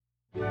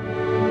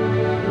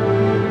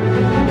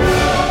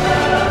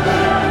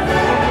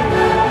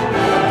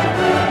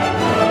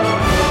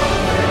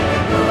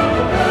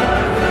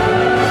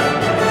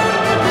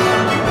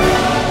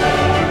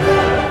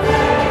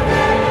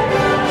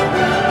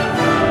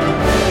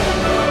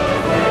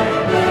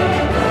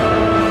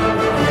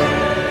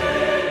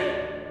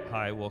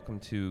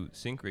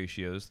Sync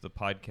Ratios, the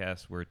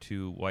podcast where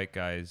two white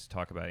guys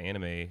talk about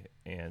anime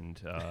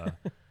and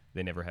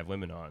they never have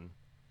women on.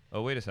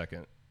 Oh, wait a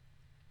second.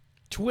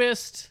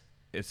 Twist.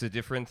 It's a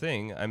different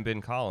thing. I'm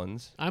Ben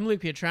Collins. I'm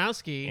Luke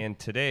Piotrowski. And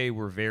today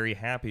we're very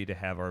happy to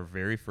have our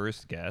very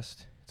first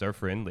guest. It's our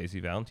friend, Lacey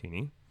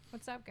Valentini.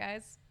 What's up,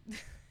 guys?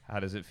 How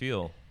does it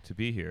feel to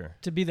be here?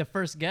 To be the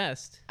first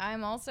guest.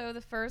 I'm also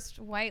the first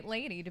white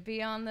lady to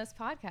be on this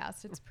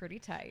podcast. It's pretty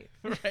tight.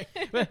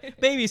 Right.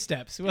 Baby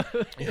steps.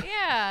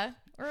 Yeah.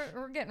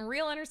 We're getting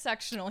real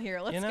intersectional here.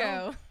 Let's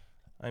go.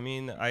 I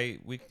mean, I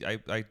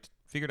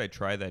figured I'd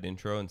try that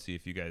intro and see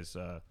if you guys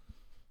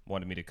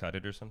wanted me to cut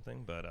it or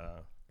something, but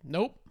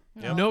Nope.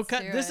 No, No let's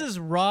cut. do This it. is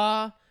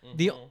raw.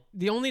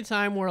 The only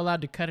time we're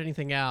allowed to cut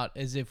anything out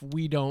is if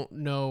we don't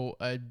know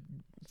a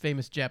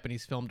famous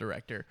Japanese film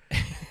director.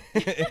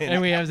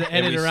 And we have to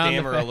edit and we around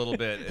stammer the a fact- little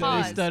bit.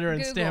 Pause. stutter and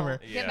Google. stammer.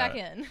 Get back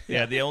in.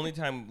 Yeah, the only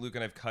time Luke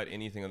and I've cut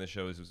anything on the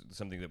show is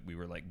something that we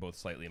were like both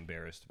slightly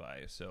embarrassed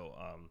by. So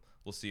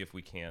we'll see if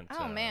we can't.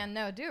 Oh, man.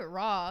 No, do it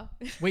raw.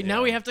 Wait,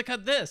 now we have to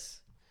cut this.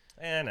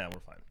 No, we're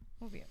fine.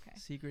 We'll be okay.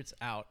 Secrets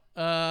out.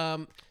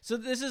 So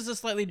this is a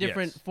slightly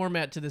different Yes.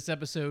 format to this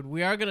episode.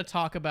 We are going to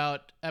talk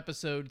about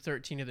episode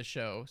 13 of the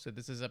show. So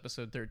this is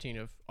episode 13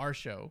 of our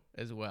show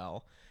as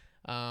well.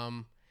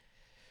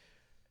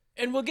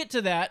 And we'll get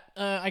to that.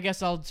 I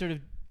guess I'll sort of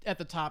at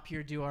the top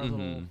here do our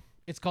little.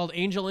 It's called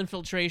Angel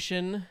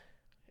Infiltration,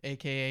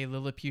 aka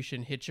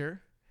Lilliputian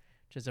Hitcher,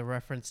 which is a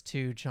reference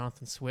to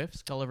Jonathan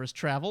Swift's Gulliver's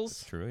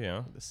Travels. True,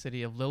 yeah. The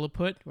city of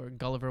Lilliput, where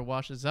Gulliver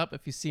washes up.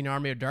 If you've seen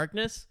Army of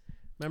Darkness,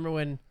 remember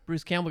when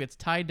Bruce Campbell gets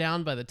tied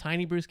down by the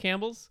tiny Bruce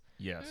Campbells?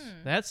 Yes.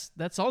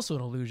 That's also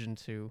an allusion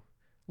to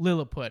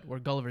Lilliput, where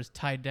Gulliver's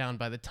tied down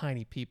by the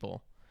tiny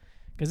people.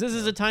 Because this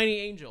is a tiny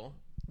angel.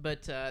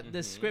 But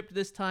the script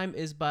this time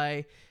is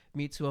by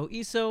Mitsuo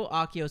Iso,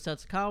 Akio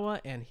Satsukawa,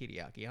 and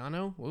Hideaki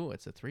Anno. Ooh,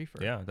 it's a three-fer.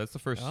 Yeah, that's the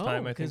first time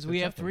I think because we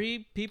that's have happened.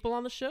 3 people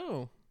on the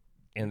show.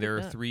 And there are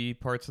at that. 3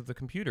 parts of the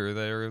computer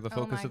that are the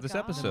focus my of this God.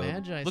 episode. The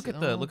Magi Look said-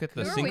 at the oh, look at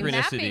the Who are we synchronicity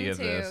mapping of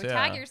to? this. Yeah.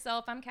 Tag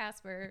yourself. I'm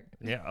Casper.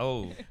 Yeah.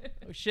 Oh.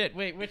 Oh shit!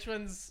 Wait, which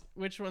one's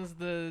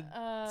the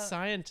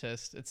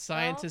scientist? It's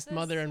scientist, this-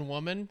 mother, and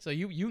woman. So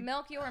you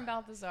Melchior and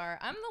Balthazar.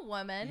 I'm the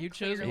woman. You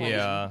chose clearly. woman.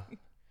 Yeah.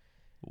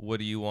 What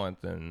do you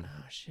want then?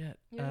 oh shit!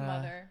 You're the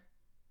mother.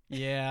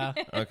 Yeah,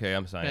 Okay,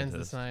 I'm Ben's scientist.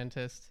 the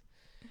scientist.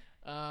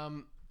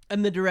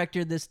 And the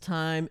director this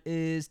time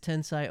is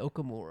Tensai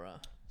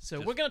Okamura.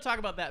 So we're gonna talk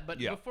about that, but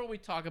Yeah. before we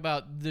talk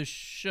about the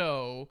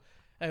show,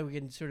 we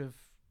can sort of,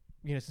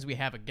 since we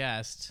have a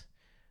guest,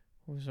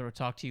 we'll sort of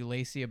talk to you,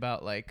 Lacey,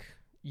 about like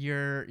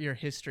your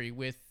history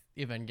with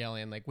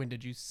Evangelion. Like, when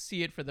did you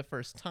see it for the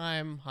first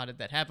time? How did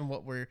that happen?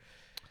 What were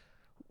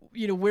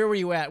where were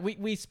you at?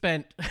 We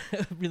spent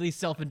a really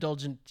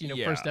self-indulgent,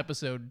 Yeah. first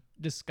episode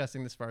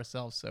discussing this for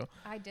ourselves. So,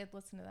 I did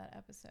listen to that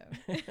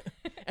episode.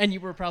 and you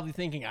were probably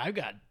thinking, I've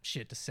got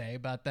shit to say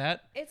about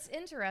that. It's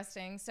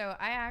interesting. So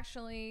I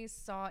actually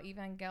saw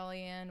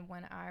Evangelion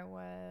when I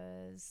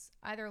was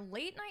either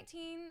late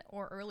 19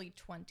 or early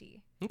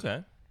 20.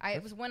 Okay.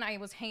 It was when I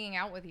was hanging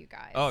out with you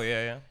guys. Oh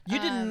yeah, yeah. You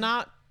did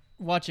not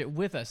watch it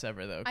with us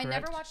ever, though, I correct?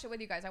 never watched it with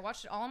you guys. I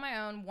watched it all on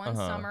my own one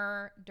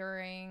summer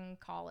during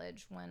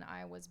college when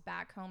I was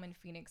back home in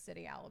Phoenix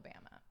City,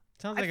 Alabama.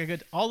 Sounds like a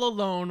good all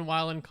alone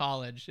while in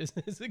college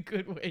is a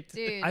good way to.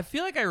 Dude, I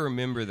feel like I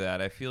remember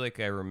that. I feel like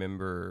I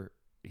remember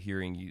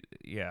hearing you.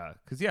 Yeah,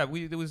 because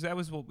that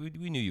was what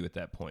we knew you at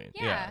that point.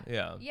 Yeah.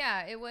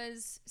 Yeah. It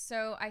was.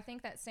 So I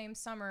think that same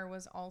summer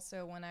was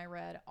also when I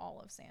read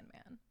all of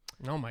Sandman.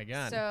 Oh my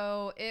god.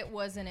 So it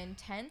was an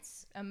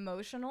intense,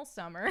 emotional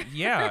summer.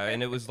 Yeah,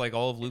 and it was like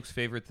all of Luke's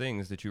favorite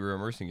things that you were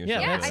immersing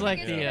yourself. Yeah, Yeah, that's in. I like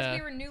think it's the, because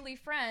we were newly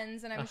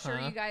friends, and I'm sure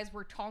Uh-huh. you guys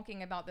were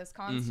talking about this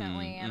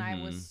constantly, and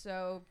I was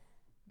so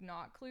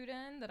not clued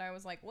in that I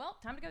was like, well,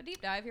 time to go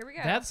deep dive. Here we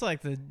go. That's like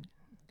the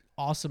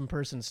awesome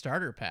person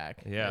starter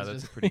pack. Yeah, It's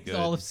that's just- pretty it's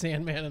all good. of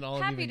Sandman and all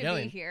happy of to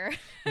Evangelion. be here.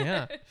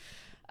 Yeah.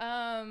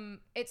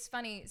 It's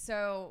funny.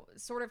 So,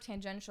 sort of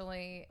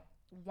tangentially,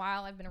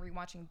 while I've been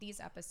rewatching these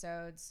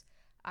episodes,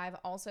 I've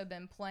also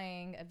been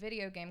playing a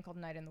video game called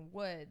Night in the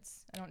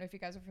Woods. I don't know if you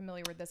guys are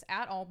familiar with this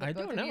at all, but I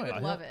both don't of know you it.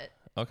 would love it.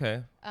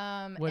 Okay.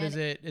 What is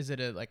it? Is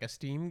it like a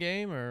Steam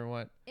game or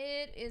what?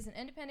 It is an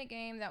independent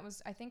game that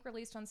was, I think,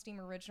 released on Steam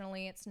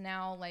originally. It's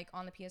now like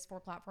on the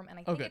PS4 platform, and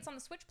I think Okay. it's on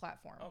the Switch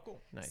platform. Oh,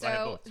 cool. Nice. I have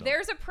So both, so.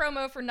 there's a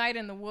promo for Night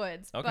in the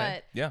Woods,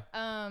 Okay. Yeah.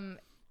 but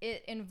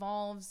it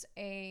involves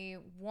a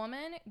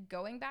woman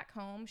going back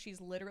home. She's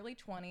literally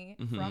 20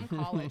 from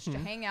college to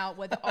hang out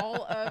with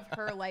all of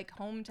her like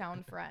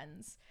hometown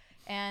friends.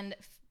 And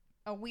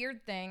a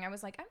weird thing, I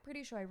was like, I'm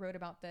pretty sure I wrote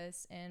about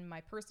this in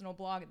my personal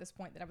blog at this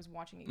point that I was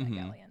watching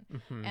Evangelion.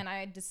 And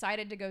I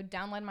decided to go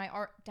download my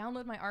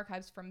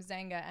archives from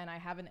Zanga, and I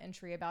have an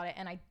entry about it,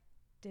 and I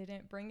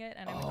didn't bring it,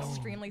 and I'm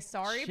extremely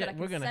sorry, shit, but I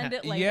we're can gonna send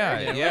have- it later. Yeah.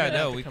 we're gonna Yeah. have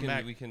No, to we come can.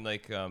 back. We can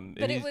like.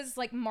 But it was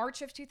like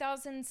March of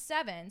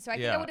 2007, so I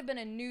think Yeah. I would have been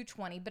a new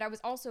 20. But I was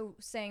also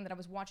saying that I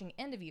was watching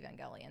End of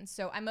Evangelion,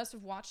 so I must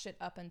have watched it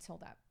up until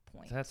that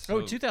point. That's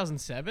Oh, so,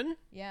 2007?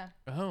 Yeah.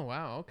 Oh,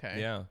 wow. Okay.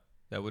 Yeah.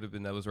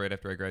 That was right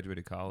after I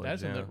graduated college.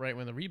 That's yeah. right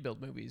when the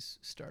Rebuild movies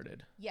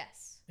started.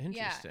 Yes.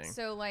 Interesting. Yeah.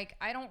 So like,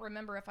 I don't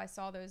remember if I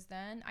saw those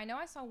then. I know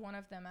I saw one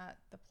of them at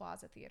the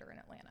Plaza Theater in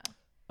Atlanta.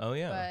 Oh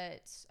yeah.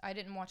 But I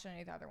didn't watch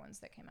any of the other ones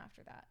that came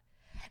after that.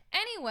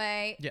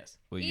 Anyway, Yes.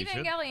 Well, you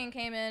should. Evangelion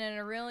came in at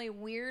a really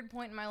weird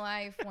point in my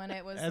life when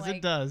it was As like,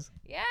 it does.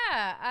 yeah,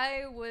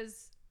 I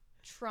was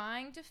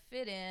trying to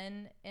fit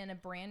in a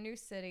brand new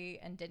city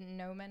and didn't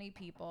know many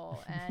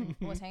people and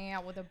was hanging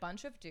out with a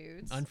bunch of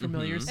dudes.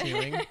 Unfamiliar Mhm.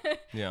 ceiling.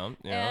 Yeah.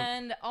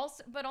 And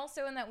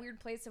also in that weird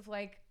place of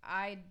like,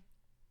 I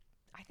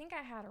think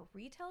I had a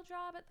retail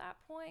job at that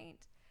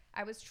point.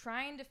 I was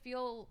trying to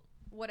feel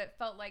what it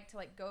felt like to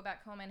like go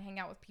back home and hang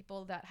out with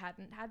people that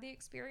hadn't had the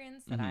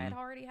experience that I had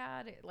already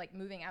had, like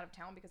moving out of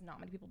town because not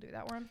many people do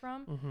that where I'm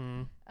from.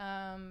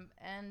 Mm-hmm.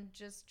 And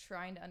just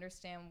trying to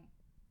understand.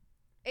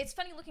 It's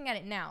funny looking at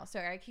it now.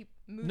 Sorry, I keep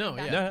moving No,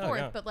 back yeah. and forth,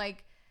 Yeah. but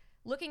like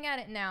looking at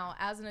it now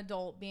as an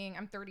adult,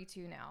 I'm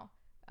 32 now,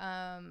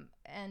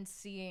 and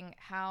seeing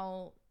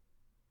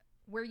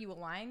where you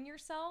align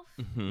yourself,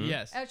 Mhm.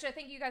 Yes. which I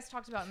think you guys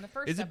talked about in the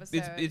first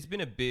episode. It's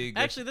been a big.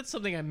 Actually, that's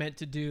something I meant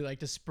to do, like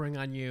to spring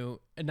on you.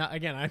 And not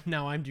again.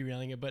 I'm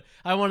derailing it, but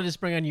I wanted to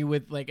spring on you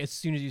with like as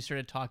soon as you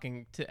started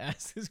talking to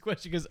ask this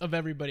question because of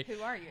everybody.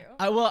 Who are you?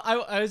 I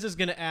was just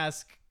gonna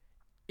ask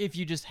if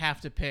you just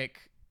have to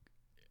pick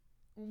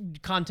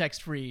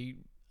context-free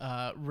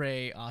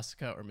Rei,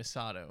 Asuka, or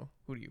Misato.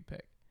 Who do you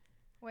pick?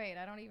 Wait,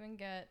 I don't even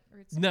get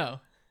Roots. No,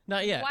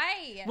 not yet.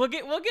 Why? We'll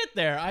get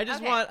there. I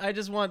just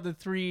Okay. want the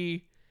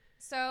three.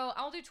 So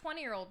I'll do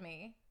 20-year-old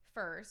me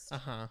first.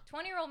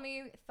 20-year-old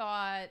me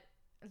thought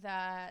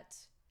that,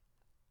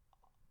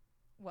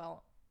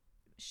 well,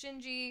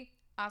 Shinji,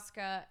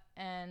 Asuka,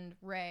 and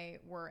Rei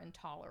were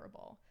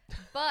intolerable,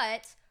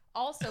 but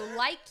also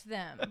liked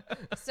them.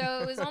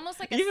 So it was almost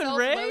like a Even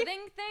Rei?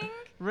 self-loathing thing.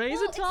 Rei's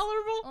Well, it's-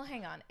 intolerable. Well,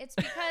 hang on. It's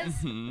because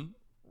Mhm.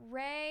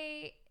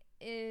 Rei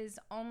is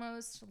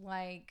almost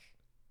like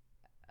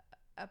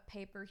a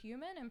paper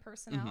human in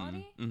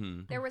personality.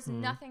 Mhm. There was Mhm.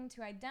 nothing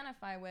to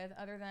identify with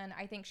other than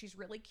I think she's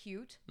really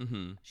cute.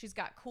 Mhm. She's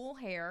got cool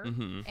hair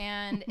Mhm.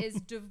 and is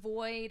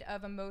devoid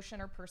of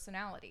emotion or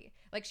personality.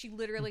 Like she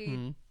literally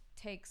Mhm.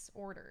 takes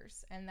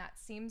orders, and that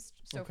seems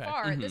so Okay.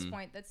 far at this Mhm.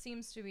 point that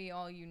seems to be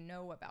all you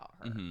know about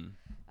her.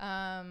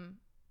 Mhm.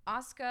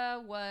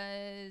 Asuka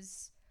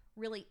was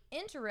really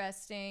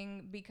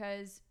interesting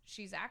because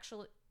she's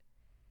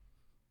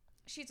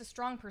a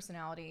strong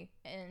personality,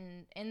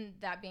 and in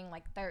that being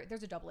like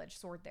there's a double-edged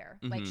sword there.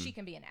 Like Mhm. she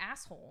can be an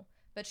asshole,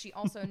 but she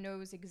also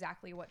knows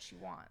exactly what she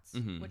wants,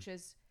 Mhm. which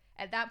is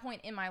at that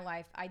point in my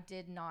life I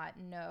did not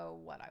know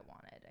what I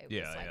wanted. It was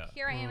Yeah, like, yeah.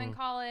 here I am in Mhm.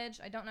 college,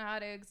 I don't know how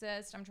to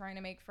exist, I'm trying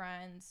to make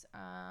friends,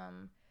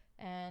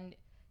 and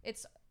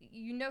it's,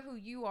 you know who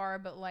you are,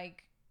 but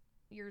like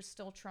you're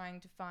still trying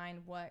to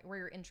find where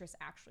your interests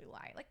actually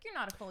lie. Like you're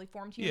not a fully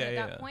formed human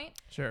at that point.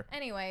 Sure.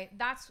 Anyway,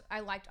 I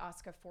liked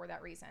Asuka for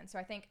that reason. So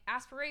I think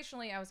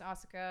aspirationally I was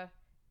Asuka.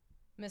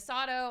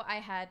 Misato, I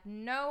had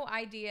no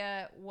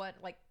idea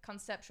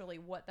conceptually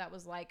what that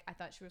was like. I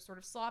thought she was sort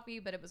of sloppy,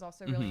 but it was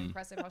also really Mhm.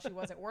 impressive how she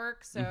was at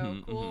work. So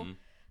Mhm, cool.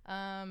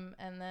 mhm.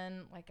 And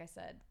then, like I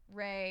said,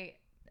 Rei,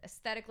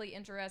 aesthetically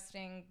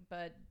interesting,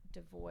 but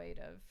devoid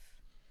of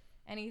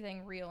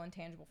anything real and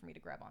tangible for me to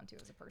grab onto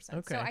as a person.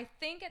 Okay. So I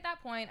think at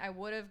that point I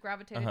would have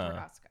gravitated Uh-huh.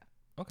 toward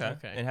Asuka.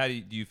 Okay. And how do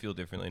you feel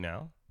differently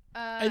now?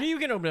 I knew you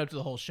can open it up to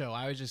the whole show.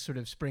 I was just sort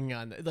of springing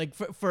on, like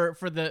for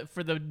the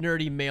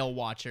nerdy male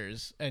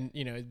watchers, and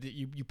you know,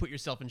 you put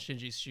yourself in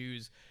Shinji's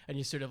shoes, and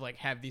you sort of like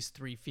have these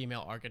three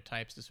female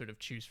archetypes to sort of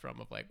choose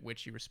from of like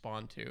which you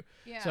respond to.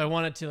 Yeah. So I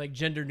wanted to like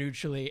gender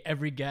neutrally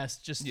every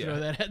guest just throw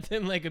that at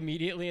them like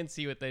immediately and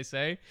see what they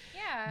say.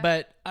 Yeah.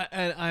 But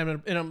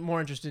I'm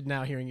more interested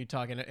now hearing you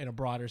talk in a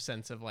broader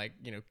sense of like,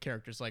 you know,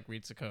 characters like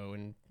Ritsuko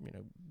and, you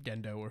know,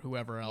 Gendo or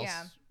whoever else,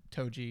 Yeah.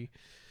 Toji.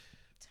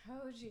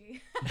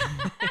 Toji.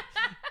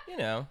 You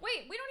know.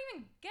 Wait, we don't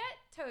even get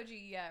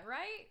Toji yet,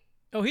 right?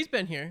 Oh, he's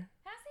been here.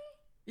 Has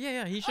he?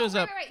 Yeah, he shows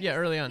right, up. right. Yeah, He's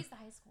early on. He's the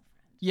high school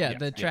friend. Yeah, Yeah.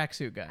 the Yeah.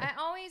 tracksuit guy. I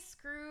always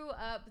screw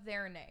up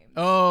their names.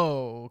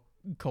 Oh,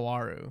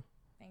 Kawaru.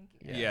 Thank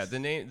you. Yeah, the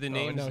names.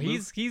 No,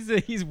 Luke,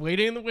 he's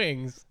waiting in the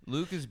wings.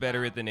 Luke is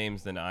better at the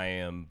names than I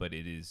am, but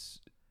it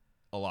is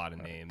a lot of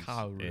names.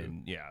 Kaoru.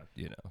 And yeah,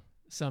 you know.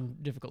 Some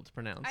difficult to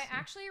pronounce. I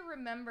actually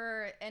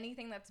remember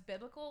anything that's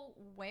biblical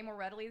way more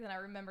readily than I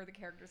remember the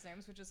characters'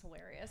 names, which is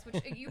hilarious.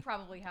 Which you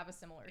probably have a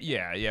similar thing.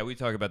 Yeah, we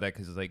talk about that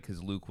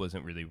because Luke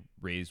wasn't really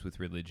raised with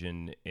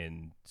religion,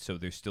 and so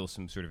there's still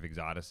some sort of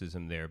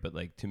exoticism there. But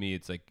like to me,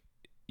 it's like,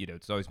 you know,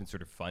 it's always been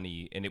sort of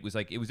funny, and it was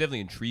definitely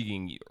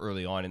intriguing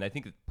early on, and I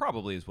think it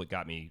probably is what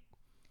got me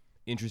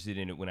interested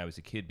in it when I was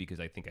a kid, because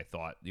I think I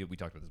thought, you know, we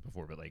talked about this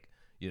before, but like,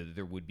 you know,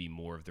 there would be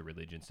more of the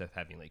religion stuff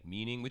having like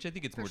meaning, which I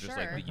think it's For more just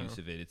like sure. the use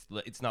of it.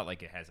 It's not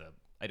like it has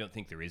I don't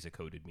think there is a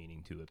coded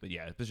meaning to it, but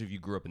yeah, especially if you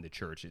grew up in the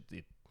church, it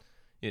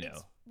you know.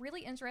 It's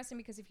really interesting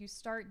because if you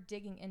start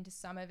digging into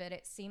some of it,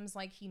 it seems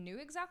like he knew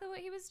exactly what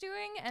he was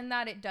doing, and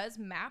that it does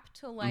map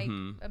to like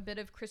Mhm. a bit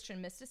of Christian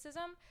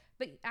mysticism.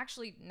 But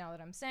actually, now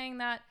that I'm saying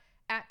that,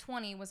 at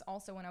 20 was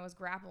also when I was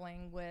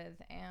grappling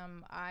with,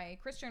 am I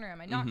Christian or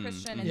am I not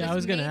Christian? And Yeah, this I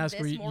was going to made ask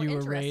where this you more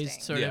were raised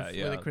interesting. sort Yeah, of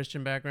yeah. with a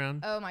Christian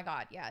background. Oh my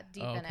God, yeah,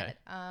 deep Oh, in okay.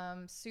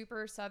 it.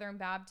 Super Southern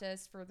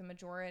Baptist for the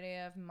majority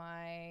of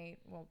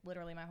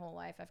literally my whole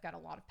life. I've got a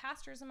lot of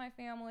pastors in my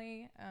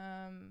family.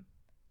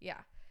 Yeah.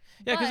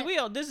 Yeah, because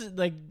But- this is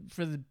like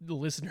for the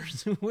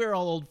listeners, we're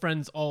all old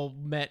friends, all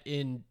met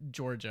in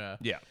Georgia.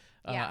 Yeah.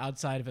 Yeah.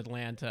 Outside of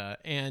Atlanta,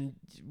 and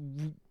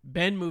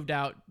Ben moved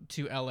out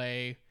to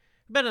LA.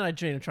 Ben and I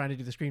trying to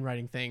do the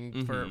screenwriting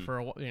thing for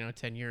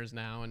 10 years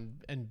now,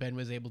 and Ben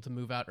was able to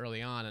move out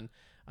early on, and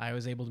I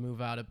was able to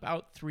move out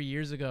about 3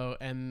 years ago,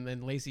 and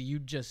then Lacey, you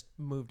just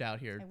moved out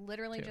here. I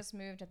literally too. just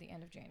moved at the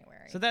end of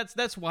January. So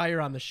that's why you're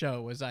on the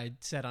show. Was I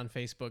said on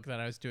Facebook that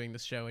I was doing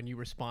this show, and you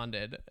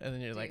responded, and then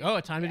you're like, "Oh,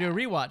 time to do a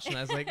rewatch," and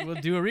I was like, "We'll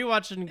do a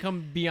rewatch and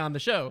come be on the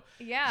show."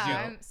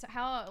 yeah,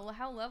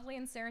 how lovely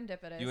and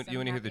serendipitous. You want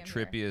to hear the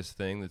trippiest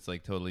thing that's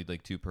like totally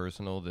like too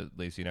personal that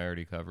Lacey and I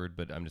already covered,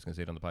 but I'm just gonna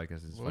say it on the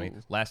podcast. It's funny. Whoa.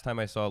 Last time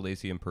I saw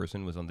Lacey in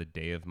person was on the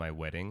day of my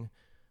wedding,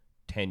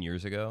 10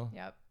 years ago.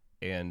 Yep.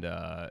 And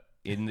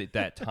in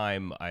that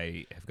time,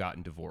 I have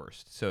gotten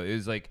divorced. So it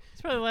was like,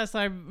 It's probably the last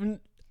time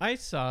I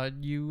saw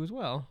you as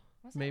well.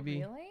 Was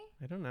Maybe. it really?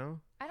 I don't know.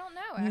 I don't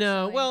know. Actually.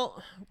 No,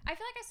 well, I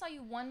feel like I saw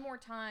you one more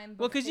time.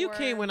 well, because you before-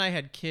 came when I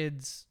had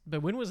kids,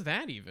 but when was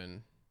that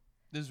even?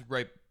 this is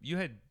right. You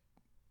had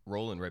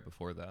Roland right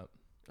before that.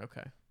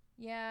 Okay.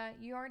 Yeah,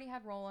 you already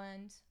had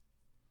Roland.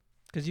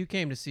 Because you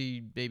came to see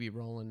Baby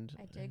Roland.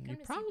 I did and come you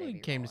to see probably Baby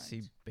came to Roland.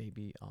 see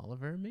Baby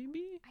Oliver,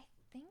 maybe? I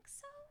think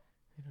so.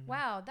 I don't know.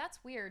 Wow, that's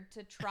weird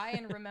to try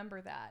and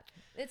remember that.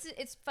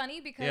 It's funny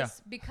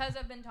because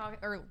I've been talking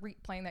or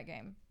playing that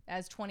game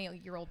as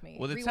 20-year-old me.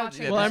 Well, it rewatching sounds-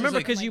 yeah, it, Well, I this is remember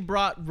like- because you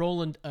brought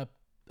Roland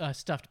a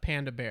stuffed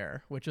panda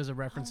bear, which was a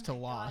reference to Oh my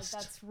God, Lost.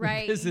 that's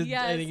right. Because I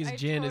Yes, think his I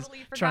Jin totally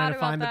is forgot trying to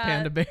about find the that.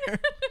 panda bear.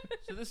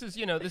 So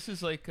this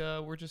is like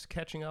we're just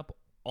catching up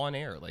on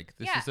air. Like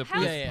this Yeah, is a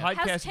how's- this yeah. how's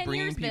podcast 10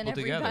 bringing years been, people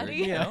together. everybody?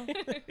 You Yeah.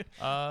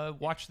 know?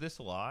 Watch this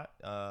a lot.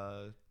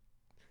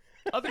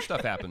 Other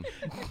stuff happened.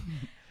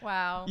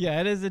 Wow.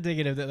 Yeah, it is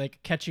indicative that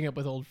like catching up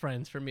with old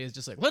friends for me is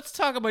just like, let's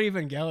talk about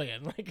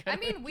Evangelion. Like, I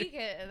mean,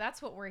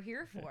 that's what we're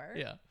here for.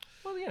 yeah.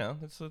 Well,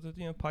 it's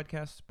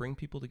podcasts bring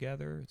people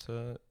together. It's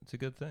a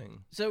good thing.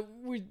 So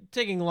we're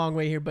taking a long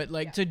way here, but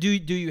like, Yeah. so do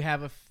you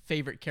have a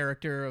favorite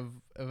character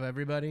of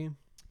everybody?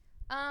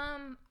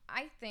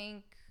 I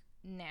think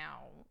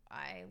now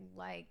I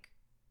like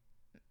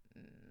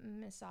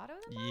Misato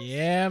the most.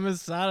 Yeah,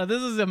 Masato.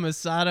 This is a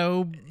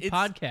Masato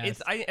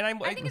podcast. I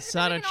think it's because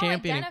Masato we can all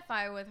champion.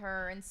 identify with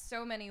her in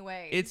so many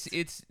ways.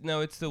 It's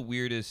the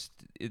weirdest.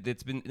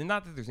 It's been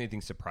not that there's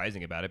anything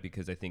surprising about it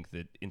because I think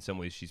that in some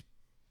ways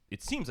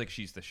it seems like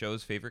she's the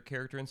show's favorite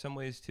character in some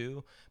ways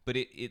too. But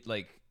it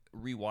like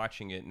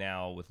rewatching it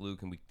now with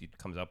Luke and it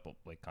comes up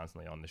like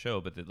constantly on the show.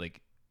 But that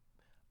like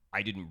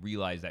I didn't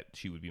realize that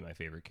she would be my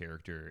favorite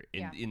character.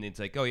 And it's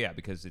like, oh yeah,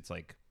 because it's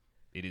like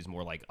it is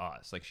more like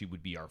us. Like she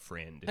would be our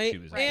friend if she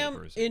was a am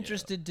good person.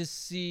 interested to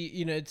see,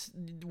 it's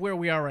where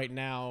we are right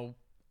now.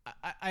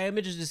 I am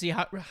interested to see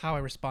how I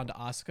respond to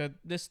Asuka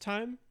this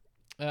time.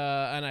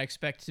 And I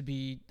expect to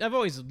be, I've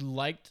always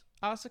liked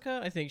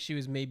Asuka. I think she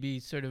was maybe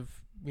sort of,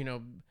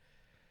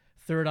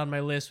 third on my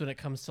list when it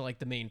comes to like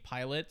the main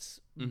pilots.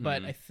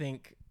 But I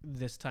think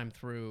this time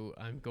through,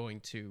 I'm going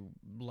to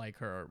like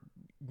her,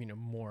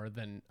 more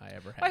than I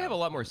ever have. I have a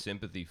lot more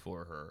sympathy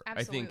for her.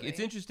 I think it's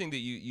Absolutely. interesting that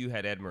you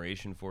had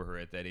admiration for her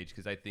at that age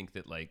because I think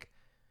that like,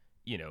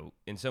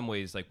 in some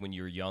ways, like when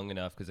you're young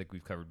enough, because like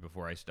we've covered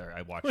before,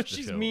 I watched Well, the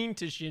she's show. mean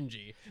to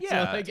Shinji.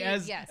 Yeah. So like Dude,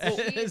 as yes,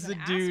 she is as a an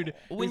dude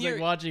asshole. When who's you're-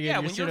 like watching it, yeah,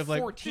 you're when sort you're of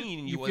like 14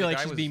 and you you feel like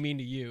I she's was- being mean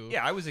to you.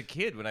 Yeah, I was a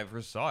kid when I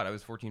first saw it. I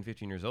was 14,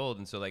 15 years old,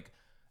 and so like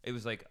it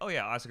was like, oh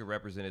yeah, Asuka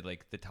represented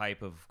like the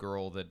type of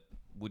girl that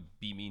would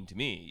be mean to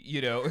me,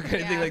 or kind of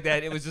thing Yeah. like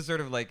that. It was just sort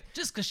of like,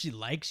 Just because she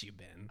likes you,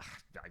 Ben.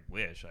 I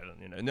wish I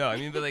don't, no, I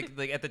mean, but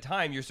like at the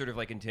time you're sort of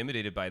like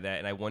intimidated by that,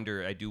 and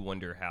I do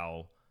wonder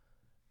how.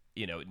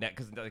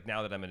 Because like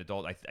now that I'm an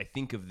adult, I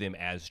think of them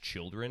as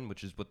children,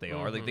 which is what they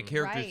are. Like the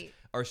characters Right.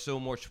 are so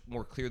much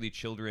more clearly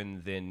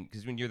children than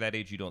because when you're that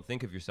age, you don't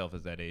think of yourself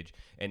as that age.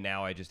 And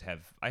now I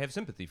have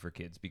sympathy for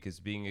kids because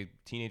being a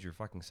teenager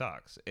fucking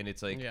sucks. And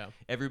it's like Yeah.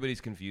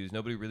 everybody's confused,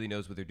 nobody really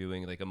knows what they're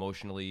doing. Like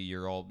emotionally,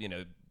 you're all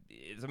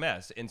it's a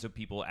mess, and so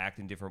people act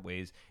in different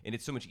ways, and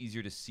it's so much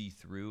easier to see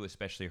through,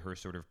 especially her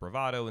sort of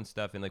bravado and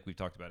stuff. And like we've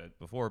talked about it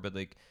before, but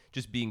like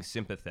just being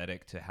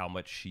sympathetic to how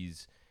much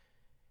she's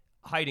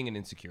hiding an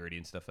insecurity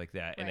and stuff like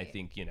that. And I Right.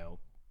 think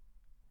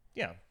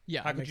yeah,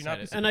 Yeah, how I'm could you not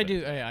be excited. And I do,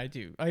 sympathetic? I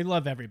do. I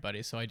love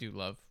everybody, so I do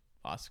love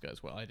Asuka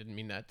as well. I didn't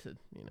mean that to,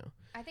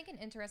 I think an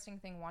interesting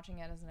thing watching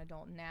it as an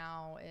adult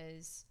now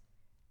is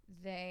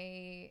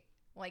they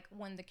like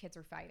when the kids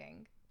are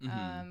fighting,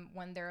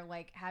 when they're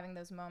like having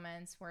those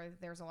moments where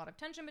there's a lot of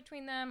tension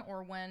between them,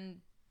 or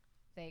when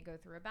they go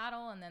through a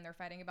battle and then they're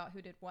fighting about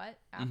who did what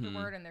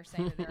afterward, and they're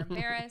saying that they're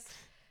embarrassed.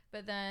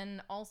 But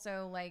then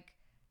also like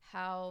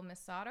how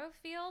Misato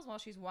feels while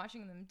she's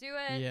watching them do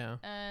it. Yeah.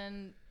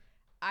 And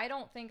I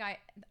don't think I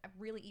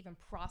really even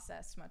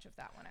processed much of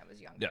that when I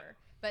was younger. Yeah.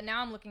 But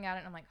now I'm looking at it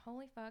and I'm like,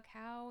 holy fuck,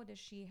 how does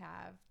she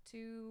have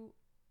two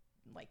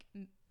like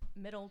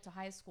middle to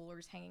high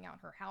schoolers hanging out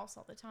her house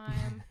all the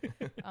time?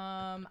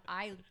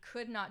 I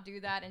could not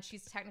do that, and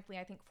she's technically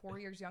I think 4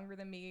 years younger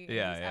than me in these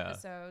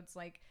episodes.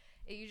 Like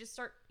you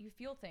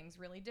feel things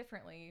really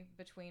differently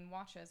between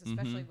watches,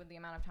 especially with the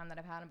amount of time that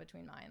I've had in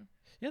between mine.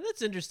 Yeah,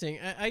 that's interesting.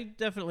 I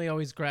definitely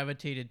always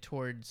gravitated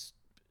towards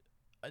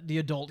the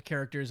adult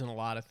characters in a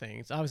lot of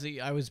things.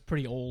 Obviously, I was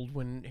pretty old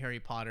when Harry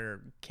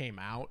Potter came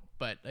out,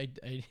 but I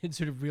did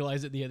sort of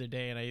realize it the other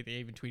day, and I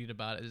even tweeted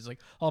about it. It's like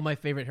all my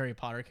favorite Harry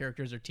Potter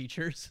characters are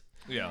teachers.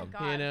 Yeah. Oh my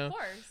God, You know? of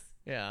course.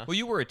 Yeah. Well,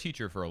 you were a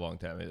teacher for a long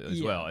time as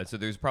Yeah. well, and so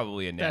there's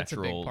probably a That's a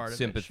big natural part of it,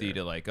 sympathy sure.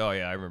 to like, oh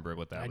yeah, I remember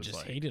what that I was just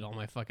like. hated all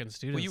my fucking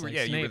students. Well, you were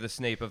like you were Snape. the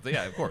Snape of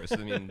the of course. I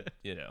mean,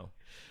 you know.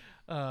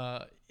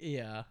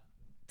 Yeah.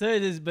 So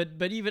it is, but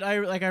even I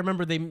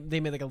remember they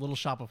made like a Little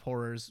Shop of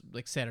Horrors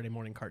like Saturday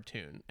morning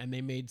cartoon, and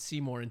they made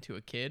Seymour into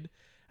a kid,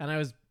 and I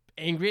was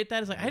angry at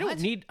that. It's like I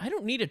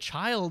don't need a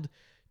child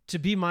to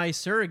be my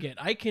surrogate.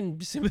 I can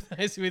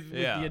sympathize with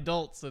the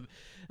adults. And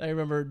I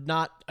remember a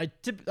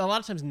lot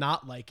of times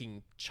not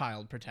liking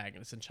child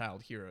protagonists and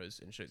child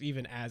heroes in shows,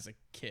 even as a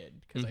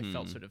kid, because I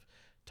felt sort of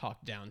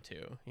talked down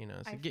to, you know.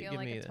 So I feel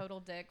like a total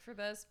dick for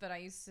this, but I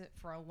used to,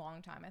 for a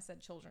long time, I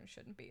said children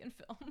shouldn't be in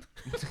film.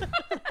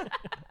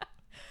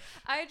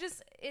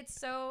 It's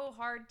so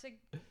hard to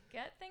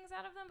get things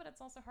out of them, but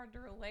it's also hard to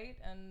relate.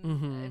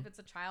 And if it's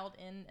a child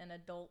in an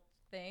adult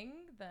thing,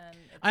 then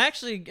I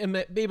actually am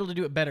able to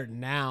do it better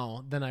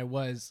now than I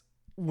was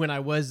when I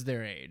was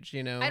their age,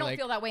 you know? I don't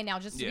feel that way now,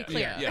 just to be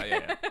clear.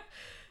 Yeah.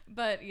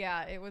 But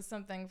yeah, it was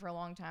something for a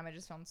long time I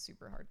just found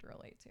super hard to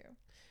relate to.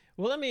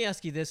 Well, let me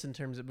ask you this in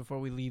terms of, before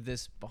we leave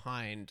this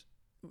behind,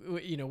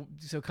 you know,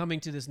 so coming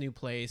to this new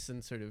place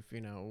and sort of,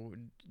 you know,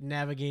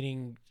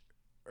 navigating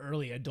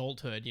early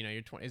adulthood, you know,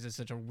 your 20s is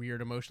such a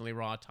weird, emotionally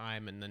raw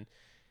time. And then,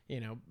 you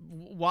know,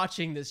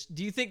 watching this,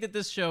 do you think that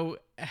this show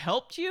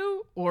helped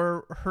you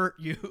or hurt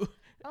you?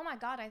 Oh my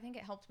God, I think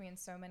it helped me in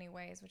so many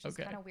ways, which is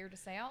Okay. kind of weird to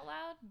say out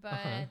loud.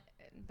 But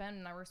Ben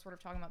and I were sort of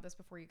talking about this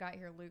before you got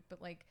here, Luke.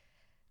 But like,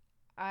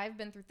 I've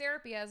been through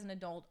therapy as an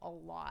adult a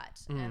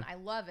lot, and I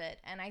love it.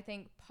 And I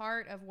think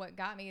part of what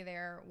got me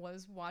there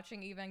was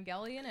watching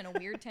Evangelion in a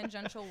weird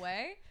tangential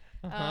way.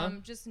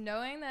 Just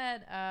knowing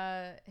that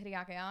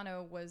Hideaki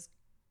Anno was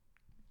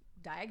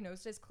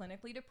diagnosed as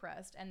clinically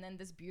depressed, and then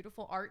this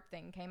beautiful art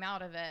thing came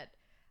out of it.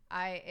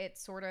 It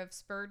sort of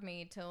spurred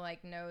me to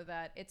like know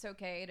that it's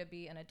okay to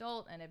be an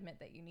adult and admit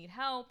that you need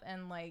help,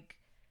 and like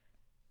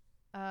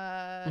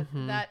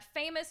that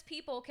famous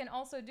people can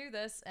also do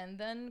this and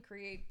then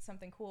create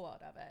something cool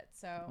out of it.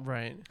 So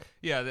Right.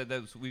 Yeah,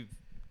 that's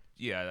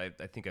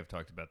I think I've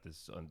talked about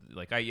this on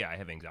like I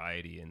have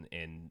anxiety,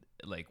 and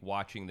like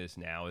watching this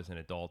now as an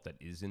adult that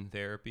is in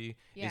therapy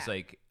is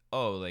like,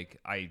 oh, like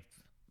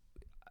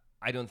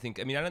I don't think,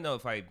 I mean, I don't know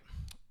if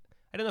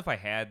I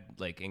had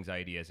like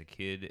anxiety as a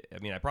kid. I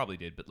mean, I probably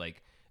did, but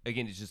like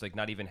again, it's just like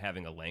not even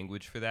having a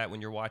language for that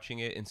when you're watching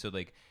it. And so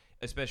like,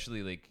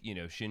 especially like, you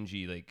know,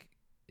 Shinji, like,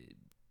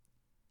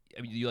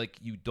 I mean,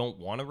 you don't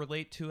want to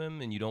relate to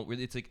him, and you don't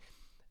really, it's like,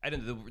 I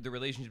don't know, the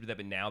relationship with that,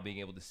 but now being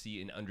able to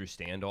see and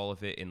understand all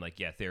of it, and like,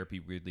 yeah, therapy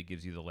weirdly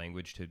gives you the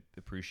language to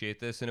appreciate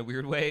this in a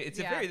weird way. It's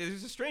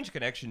there's a strange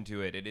connection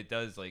to it, and it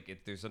does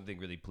like, there's something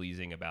really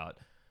pleasing about,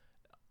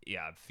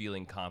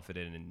 feeling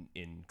confident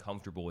and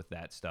comfortable with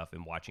that stuff,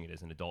 and watching it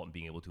as an adult and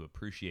being able to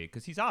appreciate,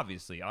 because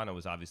Anna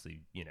was obviously,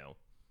 you know,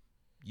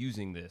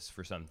 using this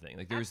for something.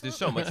 Like there's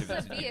so much of it.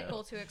 It's a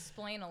vehicle to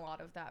explain a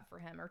lot of that for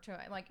him, or to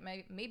like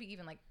maybe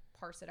even like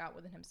parse it out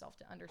within himself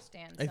to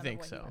understand some of what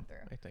he went through.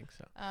 I think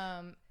so.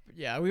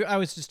 I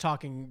was just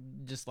talking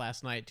just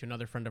last night to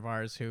another friend of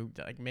ours who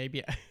like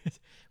maybe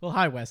well,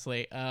 hi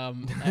Wesley,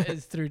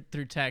 is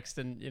through text,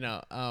 and you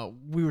know,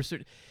 we were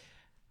sort of,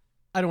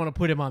 I don't want to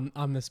put him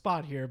on the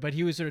spot here, but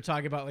he was sort of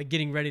talking about like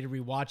getting ready to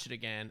rewatch it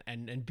again,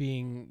 and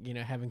being, you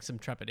know, having some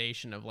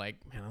trepidation of like,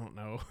 man, I don't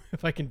know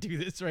if I can do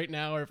this right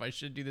now, or if I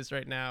should do this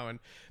right now, and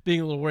being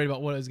a little worried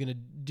about what it was going to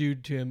do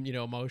to him, you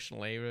know,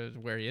 emotionally,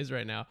 where he is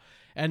right now.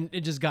 And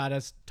it just got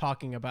us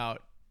talking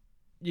about,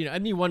 you know,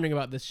 and me wondering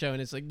about this show,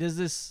 and it's like, does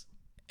this,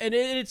 and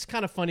it's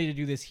kind of funny to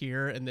do this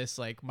here in this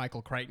like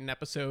Michael Crichton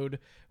episode,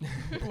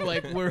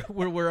 like where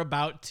we're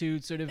about to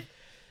sort of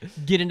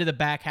get into the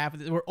back half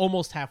of it. We're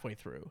almost halfway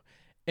through,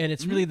 and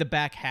it's really the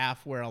back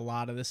half where a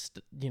lot of this,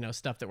 you know,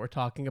 stuff that we're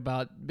talking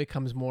about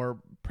becomes more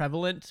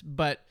prevalent.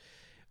 But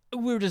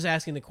we were just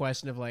asking the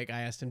question of like,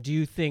 I asked him, do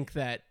you think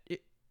that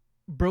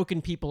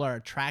broken people are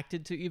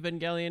attracted to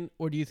Evangelion,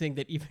 or do you think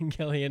that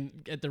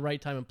Evangelion at the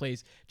right time and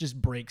place just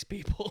breaks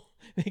people?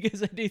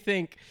 Because I do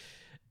think,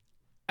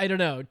 I don't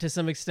know, to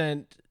some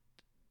extent,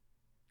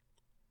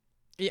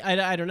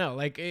 I don't know,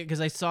 like, because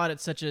I saw it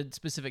at such a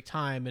specific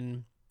time,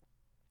 and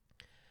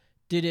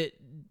did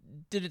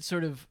it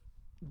sort of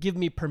give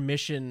me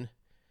permission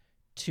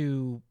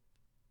to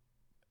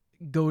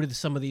go to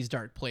some of these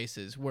dark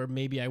places where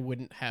maybe I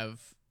wouldn't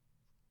have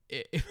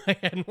if I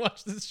hadn't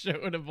watched this show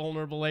at a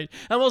vulnerable age.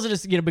 I'm also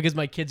just because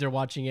my kids are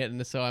watching it,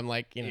 and so I'm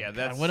like, Yeah,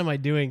 God, what am I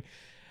doing?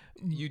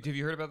 Have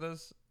you heard about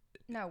this?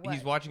 No, what?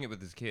 He's watching it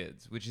with his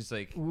kids, which is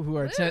like Who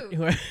are 10? Woo!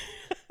 Who are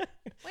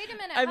Wait a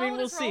minute. I how mean, old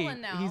we'll is see.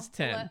 Roland now? He's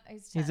 10.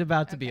 He's 10. He's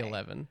about to be Okay.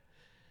 11.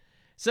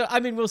 So I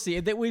mean, we'll see.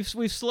 That we've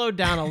slowed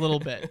down a little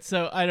bit.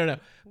 So I don't know.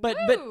 But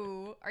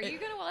Woo! Are you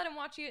gonna let him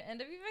watch you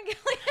end of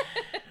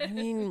Evangelion? I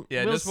mean,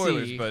 yeah, we'll no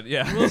spoilers, see. but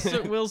yeah.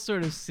 we'll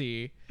sort of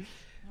see.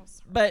 Oh,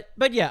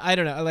 But yeah, I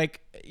don't know.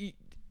 Like, it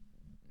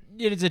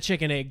is a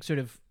chicken egg sort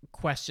of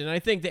question. And I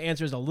think the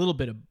answer is a little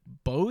bit of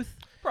both.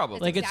 Probably.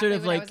 That's Like, it's exactly sort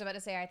of what like I was about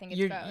to say. I think it's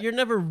You're both. you're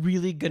never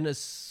really gonna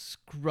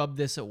scrub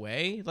this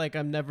away. Like,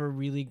 I'm never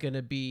really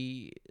gonna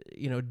be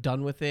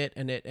done with it,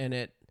 and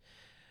it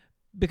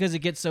because it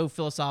gets so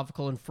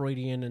philosophical and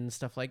Freudian and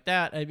stuff like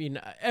that. I mean,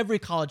 every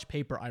college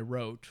paper I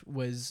wrote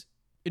was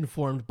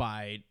informed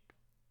by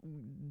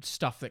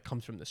stuff that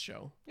comes from this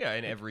show. Yeah,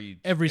 and every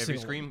single every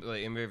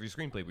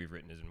screenplay we've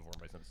written is informed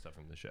by some stuff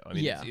from the show. I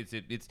mean, Yeah.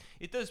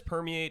 it does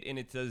permeate, and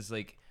it does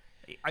like.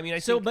 I mean, I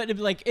So, think, but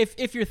like,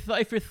 if your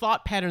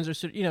thought patterns are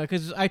sort of,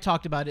 because I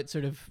talked about it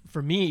sort of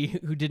for me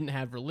who didn't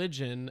have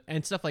religion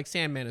and stuff like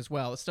Sandman as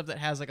well, stuff that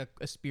has like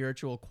a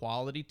spiritual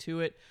quality to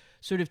it,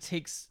 sort of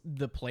takes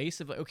the place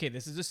of like, okay,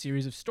 this is a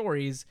series of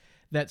stories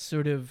that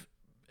sort of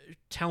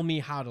tell me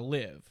how to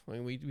live. I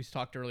mean, we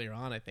talked earlier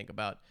on, I think,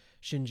 about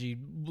Shinji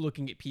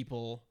looking at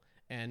people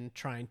and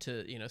trying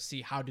to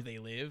see how do they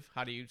live,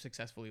 how do you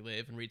successfully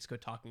live, and Ritsuko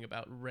talking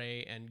about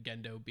Rei and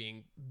Gendo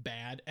being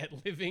bad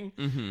at living.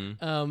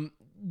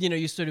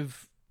 You sort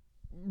of,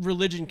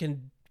 religion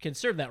can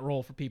serve that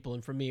role for people,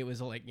 and for me it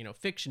was like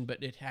fiction,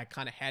 but it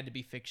kind of had to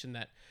be fiction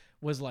that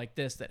was like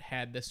this, that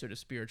had this sort of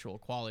spiritual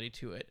quality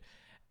to it.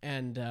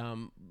 And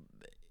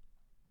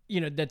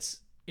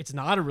it's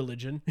not a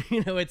religion.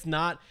 It's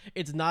not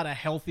a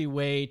healthy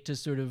way to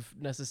sort of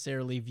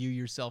necessarily view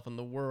yourself in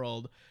the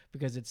world,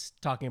 because it's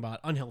talking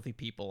about unhealthy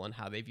people and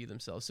how they view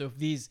themselves. So if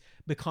these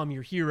become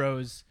your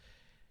heroes,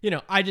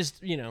 I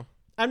just,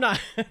 I'm not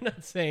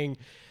saying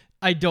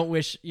I don't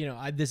wish,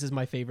 this is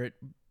my favorite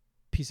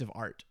piece of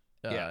art,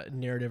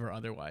 narrative or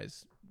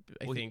otherwise,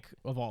 I think,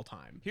 of all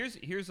time. here's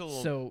a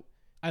little. So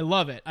I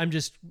love it. I'm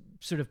just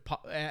sort of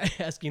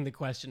asking the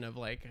question of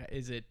like,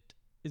 is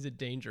it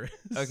dangerous?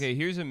 Okay,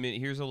 here's a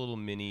little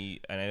mini,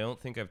 and I don't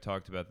think I've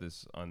talked about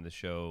this on the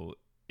show,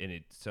 and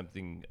it's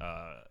something.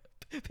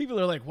 People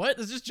are like, "What?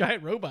 It's just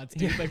giant robots,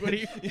 dude." Like, what are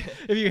you?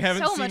 If you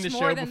haven't So seen much the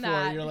more show than before,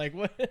 that. you're like,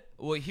 "What?"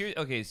 Well,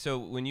 okay, so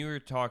when you were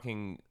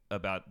talking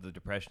about the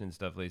depression and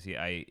stuff, Lacey,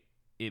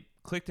 it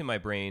clicked in my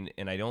brain,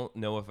 and I don't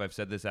know if I've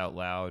said this out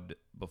loud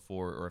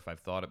before or if I've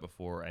thought it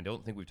before. I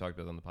don't think we've talked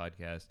about it on the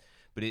podcast,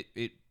 but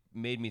it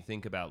made me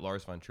think about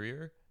Lars von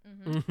Trier.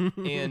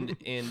 and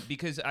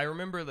because I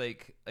remember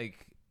like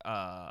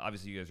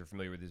obviously you guys are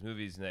familiar with his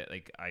movies, and that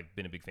like I've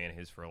been a big fan of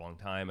his for a long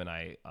time, and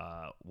I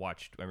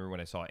remember when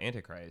I saw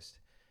Antichrist,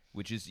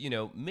 which is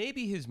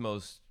maybe his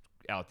most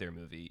out there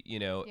movie,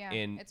 Yeah,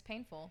 and it's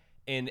painful.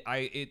 and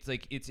it's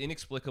like it's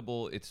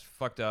inexplicable, it's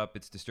fucked up,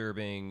 it's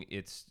disturbing,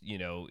 it's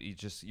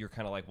you're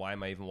kind of like, why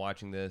am I even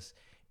watching this?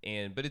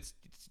 But it's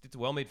a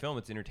well-made film,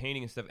 it's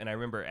entertaining and stuff. And I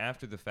remember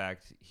after the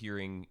fact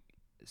hearing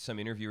some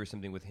interview or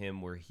something with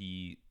him where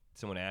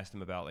someone asked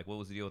him about like, what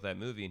was the deal with that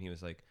movie, and he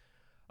was like,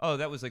 oh,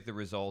 that was like the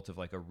result of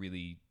like a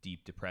really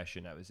deep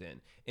depression I was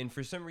in. And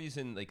for some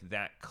reason, like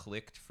that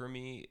clicked for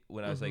me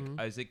when I was like,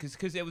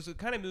 because it was the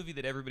kind of movie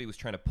that everybody was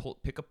trying to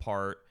pick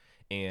apart.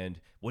 And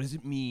what does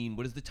it mean?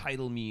 What does the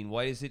title mean?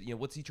 Why is it,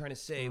 what's he trying to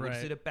say? What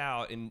is it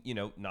about? And,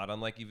 not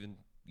unlike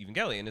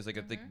Evangelion is like,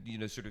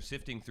 sort of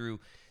sifting through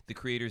the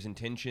creator's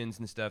intentions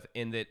and stuff.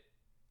 And that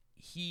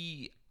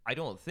I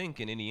don't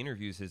think in any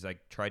interviews has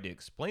like tried to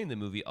explain the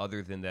movie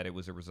other than that it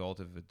was a result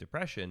of a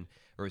depression,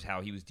 or was how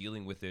he was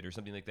dealing with it or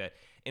something like that.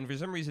 And for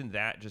some reason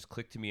that just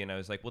clicked to me, and I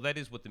was like, well, that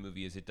is what the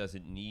movie is. It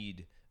doesn't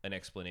need an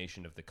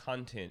explanation of the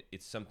content.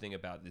 It's something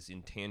about this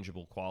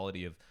intangible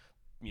quality of,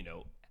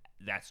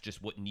 that's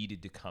just what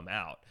needed to come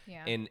out.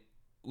 Yeah. And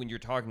when you're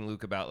talking,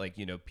 Luke, about like,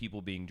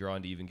 people being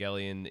drawn to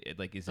Evangelion,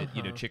 is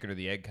it, chicken or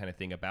the egg kind of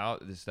thing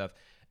about this stuff?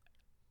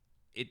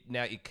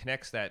 It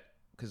connects that,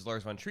 because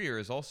Lars von Trier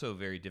is also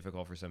very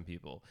difficult for some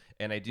people.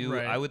 And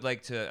I would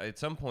like to, at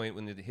some point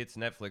when it hits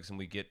Netflix and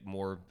we get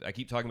more, I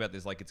keep talking about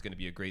this like it's going to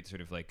be a great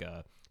sort of like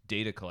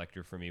data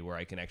collector for me, where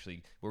I can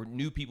where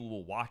new people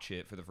will watch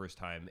it for the first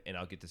time, and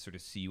I'll get to sort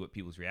of see what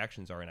people's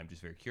reactions are. And I'm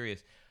just very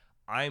curious.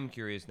 I'm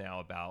curious now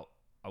about,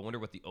 I wonder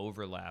what the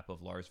overlap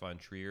of Lars von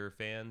Trier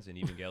fans and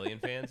Evangelion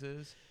fans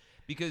is.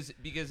 Because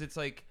it's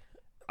like,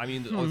 I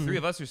mean, the three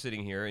of us are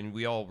sitting here and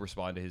we all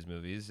respond to his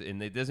movies,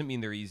 and it doesn't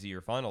mean they're easy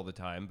or fun all the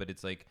time, but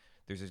it's like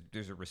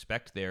there's a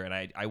respect there. And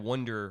I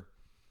wonder,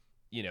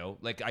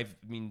 like,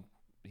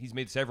 he's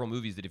made several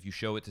movies that if you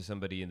show it to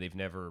somebody and they've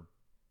never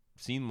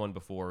seen one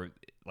before,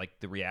 like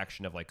the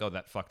reaction of like, oh,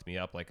 that fucked me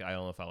up. Like, I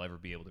don't know if I'll ever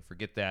be able to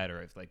forget that,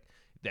 or if like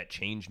that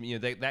changed me. You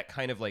know, that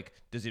kind of like,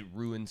 does it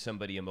ruin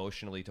somebody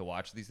emotionally to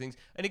watch these things?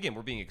 And again,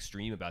 we're being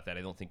extreme about that.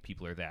 I don't think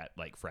people are that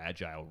like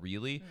fragile,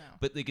 really. No.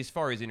 But like as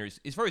far as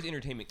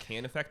entertainment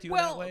can affect you in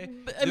that way,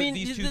 I mean,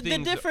 these two the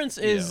things, difference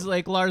you is know,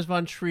 like Lars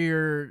von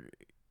Trier.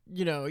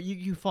 You know,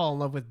 you fall in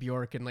love with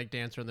Bjork and like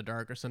Dancer in the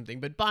Dark or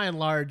something, but by and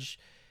large,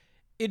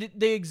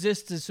 they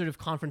exist as sort of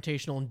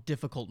confrontational and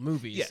difficult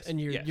movies, Yes, and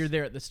yes. you're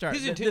there at the start.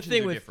 His The intentions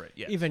thing are with different,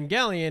 yes.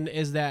 Evangelion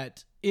is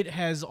that it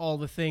has all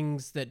the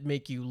things that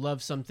make you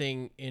love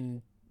something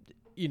in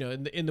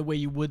the way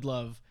you would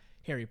love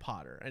Harry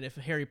Potter. And if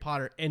Harry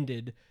Potter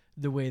ended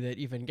the way that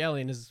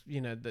Evangelion is,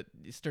 that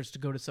it starts to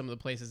go to some of the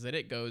places that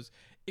it goes,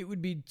 it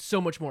would be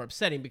so much more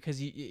upsetting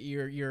because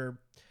you're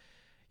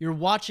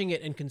watching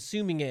it and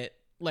consuming it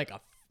like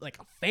a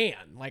fan.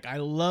 Like, I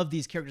love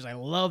these characters, I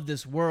love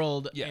this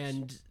world, Yes.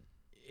 and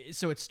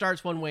so it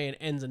starts one way and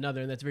ends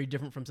another, and that's very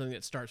different from something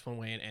that starts one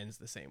way and ends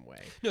the same way.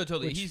 No,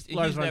 totally. Which He's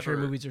Lars von never. Trier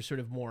movies are sort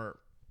of more,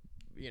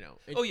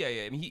 Oh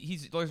yeah. I mean,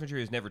 Lars von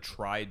Trier has never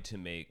tried to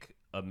make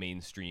a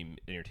mainstream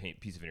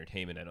piece of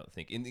entertainment. I don't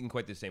think in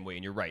quite the same way.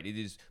 And you're right, it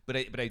is. But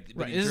right. in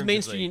This is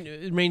terms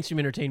of, mainstream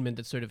entertainment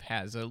that sort of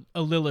has a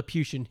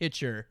Lilliputian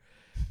Hitcher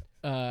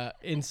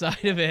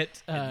inside of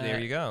it. There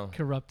you go.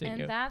 Corrupting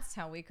And it. that's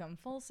how we come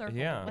full circle.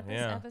 Yeah, what this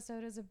yeah.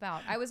 episode is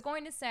about. I was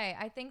going to say,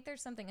 I think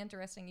there's something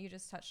interesting you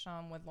just touched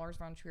on with Lars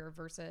von Trier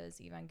versus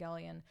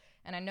Evangelion.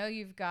 And I know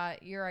you've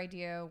got your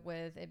idea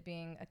with it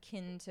being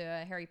akin to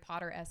a Harry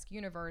Potter-esque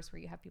universe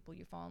where you have people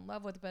you fall in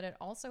love with, but it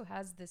also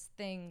has this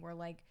thing where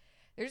like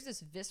there's this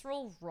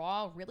visceral,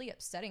 raw, really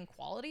upsetting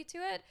quality to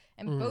it.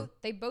 And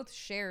they both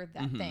share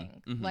that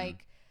thing.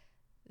 Like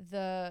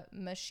the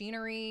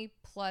machinery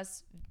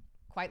plus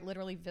quite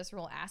literally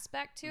visceral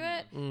aspect to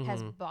it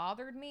has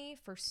bothered me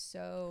for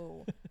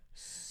so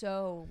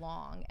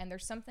long. And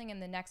there's something in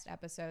the next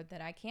episode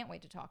that I can't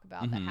wait to talk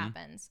about that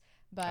happens,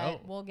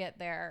 but we'll get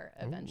there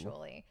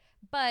eventually.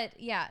 But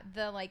yeah,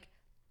 the like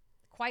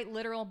quite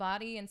literal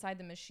body inside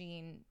the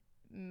machine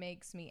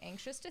makes me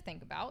anxious to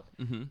think about,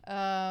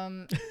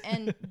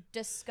 and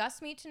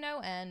disgusts me to no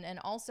end. And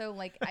also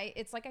like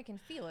it's like I can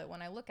feel it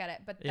when I look at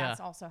it, but that's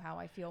also how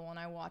I feel when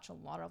I watch a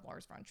lot of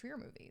Lars von Trier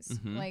movies.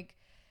 Like,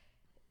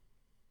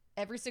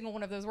 every single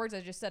one of those words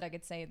I just said, I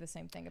could say the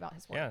same thing about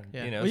his work.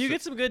 Yeah. You know, Well, you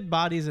get some good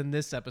bodies in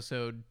this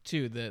episode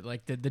too. The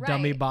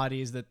dummy Right.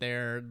 bodies that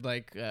they're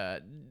like.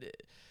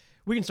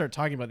 We can start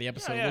talking about the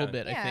episode a little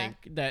bit. I Yeah.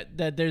 think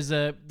that there's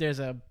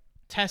a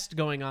test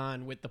going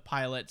on with the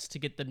pilots to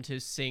get them to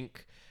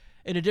sync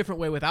in a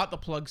different way without the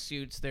plug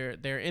suits. They're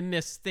in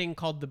this thing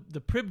called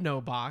the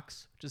Pribno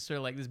box, which is sort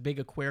of like this big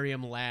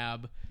aquarium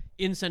lab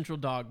in Central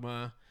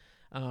Dogma.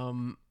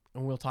 And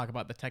we'll talk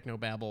about the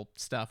technobabble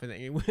stuff.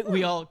 And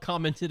we all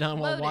commented on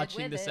while Loaded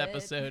watching with this it.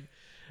 episode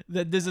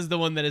that this is the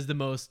one that is the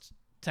most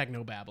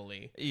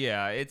technobabbly.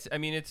 Yeah, it's.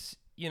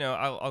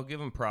 I'll give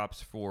them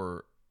props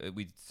for.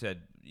 We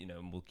said,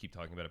 and we'll keep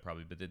talking about it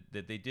probably, but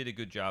that they did a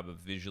good job of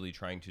visually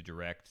trying to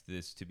direct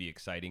this to be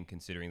exciting,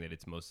 considering that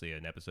it's mostly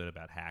an episode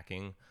about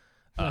hacking.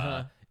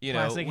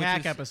 Classic which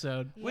hack is-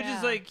 episode. Which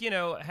is Yeah.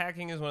 like,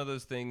 hacking is one of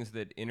those things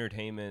that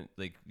entertainment,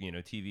 like,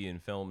 TV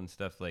and film and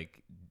stuff,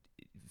 like,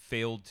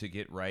 failed to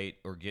get right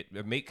or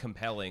make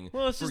compelling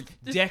Well, it's for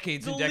just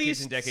decades the and decades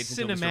least and decades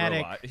until Mr.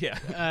 cinematic, Robot.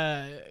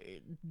 Yeah.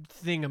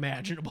 Thing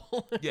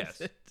imaginable.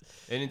 Yes.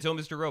 And until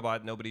Mr.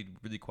 Robot, nobody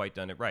really quite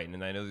done it right.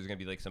 And I know there's going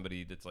to be like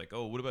somebody that's like,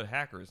 oh, what about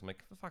hackers? I'm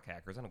like, fuck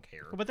hackers. I don't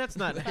care. But that's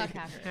not Fuck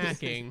hackers.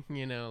 hacking,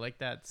 like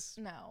that's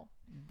No.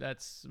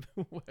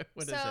 what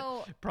is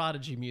So- it?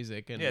 Prodigy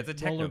music and Yeah, it's a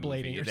techno rollerblading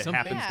movie or that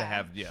something.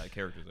 happens to Yeah. have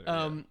characters. That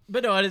are,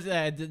 But no, it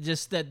is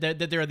just that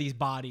there are these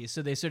bodies,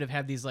 so they sort of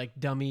have these like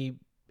dummy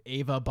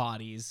Ava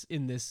bodies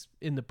in the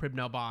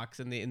Pribnow box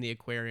in the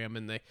aquarium,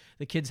 and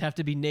the kids have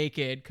to be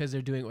naked because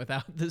they're doing it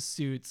without the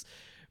suits.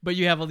 But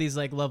you have all these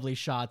like lovely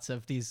shots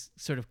of these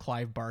sort of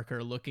Clive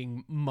Barker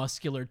looking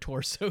muscular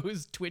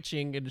torsos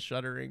twitching and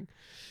shuddering,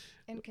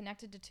 And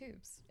connected to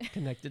tubes.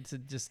 connected to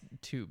just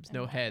tubes, And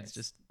no heads,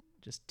 wires.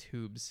 just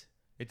tubes.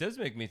 It does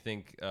make me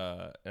think,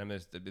 and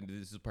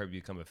this will probably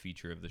become a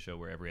feature of the show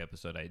where every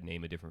episode I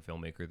name a different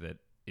filmmaker that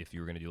if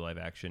you were going to do live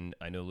action,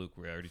 I know, Luke,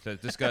 we already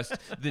discussed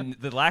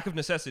the lack of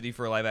necessity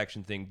for a live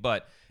action thing,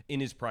 but in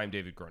his prime,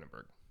 David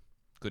Cronenberg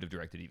could have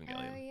directed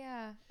Evangelion. Oh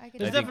yeah, I could.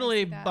 There's think-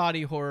 definitely see that.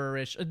 body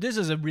horror-ish. This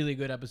is a really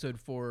good episode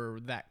for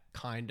that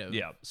kind of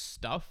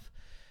stuff,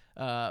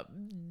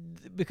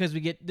 because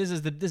this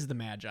is the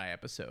Magi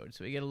episode,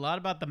 so we get a lot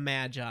about the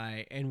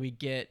Magi, and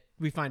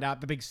we find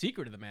out the big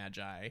secret of the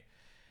Magi,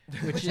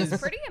 which is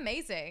pretty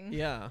amazing.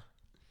 yeah.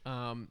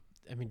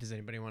 I mean, does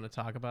anybody want to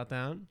talk about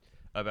that?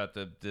 About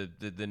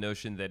the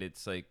notion that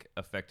it's like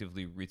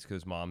effectively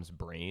Ritsuko's mom's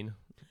brain.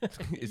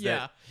 Is Yeah.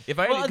 that if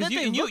I Well, because that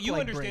they you look like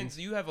understand, brains.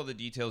 so you have all the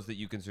details that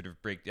you can sort of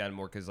break down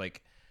more, because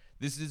like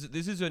this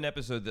is an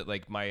episode that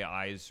like my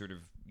eyes sort of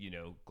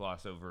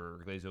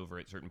glaze over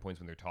at certain points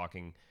when they're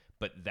talking,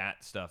 but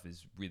that stuff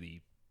is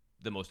really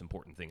the most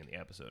important thing in the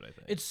episode, I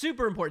think. It's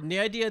super important. The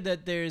idea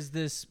that there's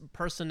this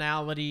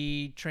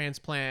personality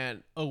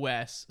transplant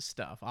OS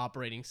stuff,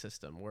 operating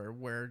system,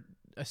 where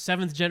a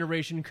 7th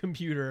generation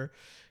computer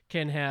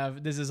can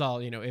have, this is all,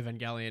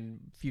 Evangelion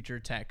future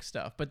tech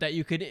stuff, but that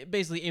you could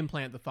basically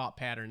implant the thought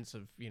patterns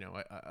of,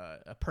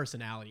 a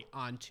personality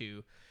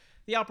onto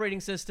the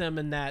operating system,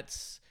 and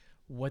that's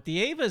what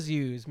the Avas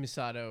use,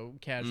 Misato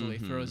casually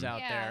throws out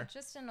there.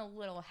 Just in a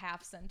little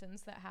half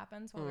sentence that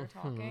happens while they're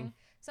talking.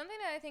 Something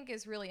that I think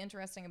is really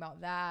interesting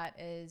about that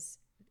is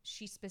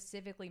she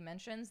specifically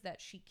mentions that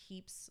she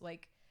keeps,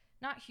 like,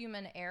 not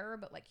human error,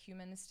 but, like,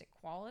 humanistic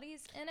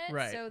qualities in it.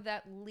 Right. So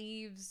that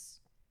leaves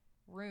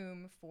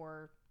room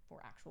for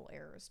actual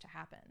errors to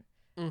happen.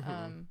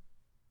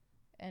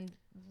 And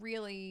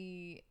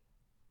really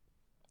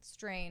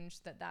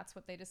strange that that's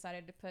what they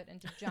decided to put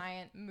into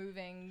giant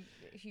moving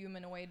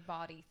humanoid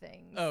body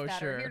things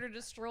that are here to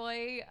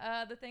destroy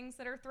the things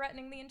that are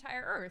threatening the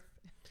entire Earth.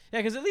 Yeah,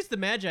 because at least the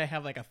Magi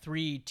have like a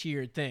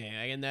 3-tiered thing,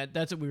 and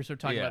that's what we were sort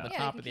of talking about at the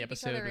top of the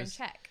episode.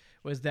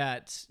 Was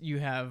that you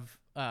have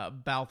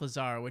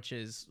Balthazar, which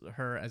is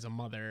her as a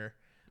mother,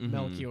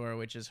 Melchior,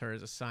 which is her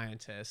as a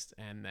scientist,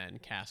 and then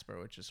Casper,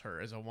 which is her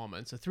as a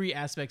woman. So 3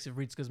 aspects of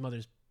Ritsuko's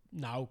mother's,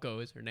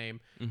 Naoko is her name,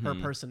 her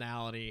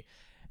personality,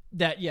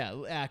 that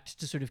act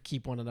to sort of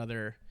keep one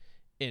another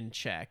in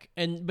check.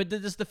 But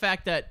just the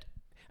fact that,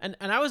 and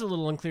I was a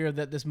little unclear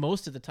that this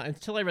most of the time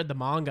until I read the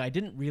manga, I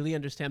didn't really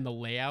understand the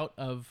layout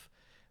of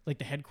like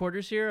the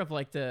headquarters here of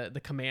like the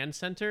command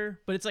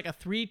center, but it's like a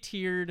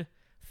 3-tiered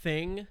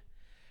thing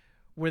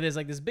where there's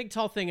like this big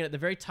tall thing, and at the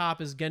very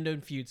top is Gendo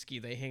and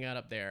Fuyutsuki. They hang out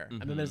up there,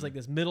 and then there's like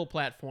this middle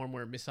platform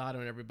where Misato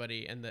and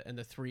everybody and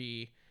the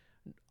 3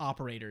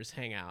 operators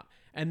hang out,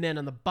 and then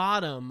on the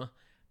bottom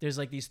there's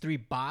like these 3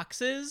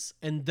 boxes,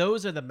 and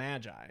those are the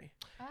Magi.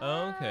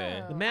 Oh,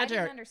 okay. The Magi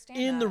are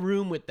in the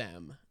room with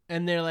them.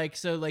 And they're like,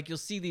 so like you'll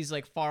see these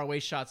like far away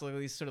shots, like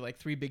these sort of like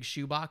 3 big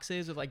shoe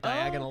boxes with like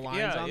diagonal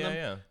lines on them.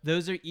 Yeah.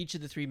 Those are each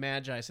of the 3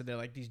 Magi. So they're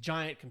like these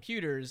giant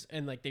computers,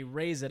 and like they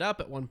raise it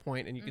up at one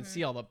point, and you can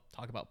see all the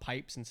talk about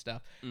pipes and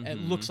stuff. And it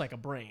looks like a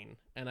brain.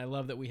 And I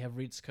love that we have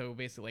Ritsuko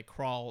basically like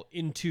crawl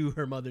into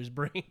her mother's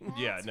brain.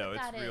 It's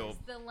real.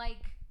 The like,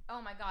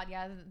 oh my god,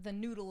 the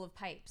noodle of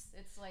pipes.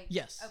 It's like,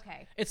 yes,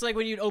 okay. It's like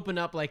when you'd open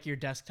up like your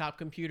desktop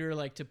computer,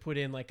 like to put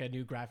in like a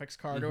new graphics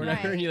card or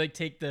whatever, and you like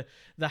take the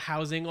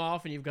housing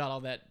off, and you've got all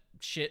that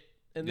shit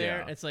in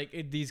there. It's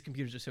like these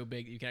computers are so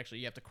big that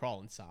you have to crawl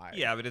inside.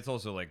 Yeah, but it's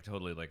also like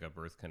totally like a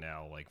birth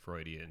canal, like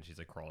Freudian. She's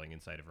like crawling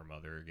inside of her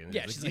mother again.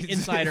 Yeah, she's like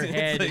inside her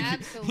head.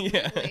 Absolutely.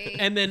 Yeah.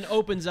 And then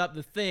opens up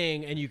the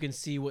thing, and you can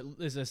see what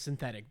is a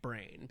synthetic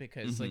brain,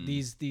 because like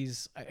these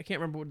I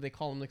can't remember what they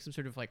call them, like some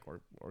sort of like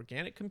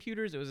organic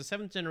computers. It was a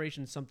 7th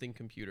generation something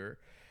computer,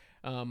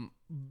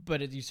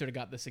 but you sort of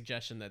got the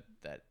suggestion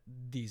that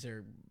these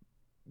are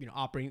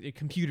operating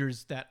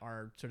computers that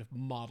are sort of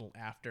modeled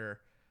after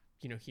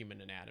human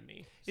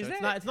anatomy. So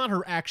it's not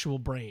her actual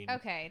brain.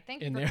 Okay,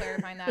 thank you for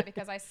clarifying that,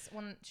 because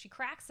when she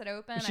cracks it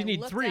open, she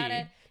needs 3. At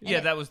it.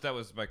 Yeah, that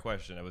was my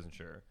question. I wasn't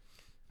sure.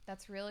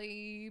 That's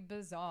really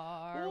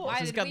bizarre. Well, Why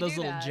she's did got we those do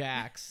little that?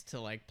 jacks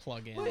to like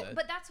plug in.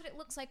 But that's what it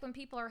looks like when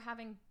people are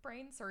having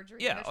brain surgery.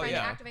 Yeah, they're trying to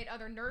activate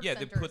other nerve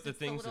centers. Yeah, they put the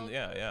things in.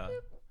 Yeah.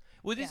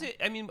 Well, is it?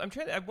 I mean, I'm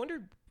trying to. I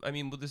wonder. I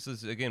mean, well, this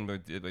is again.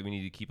 We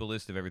need to keep a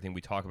list of everything we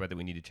talk about that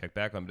we need to check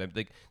back on. But I'm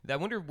like, I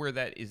wonder where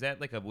that is.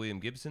 That like a William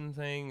Gibson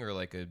thing, or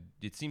like a?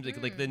 It seems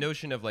like the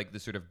notion of like the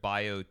sort of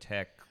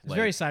biotech. It's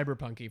very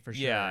cyberpunky for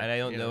sure. Yeah, and I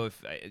don't know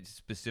if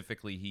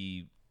specifically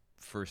he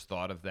first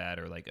thought of that,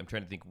 or like I'm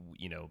trying to think.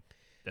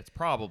 That's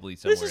probably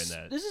somewhere in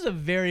that. This is a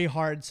very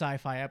hard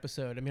sci-fi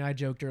episode. I mean, I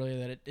joked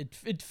earlier that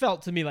it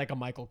felt to me like a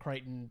Michael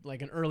Crichton,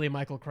 like an early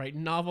Michael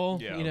Crichton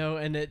novel,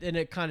 and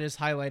it kind of just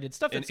highlighted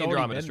stuff that's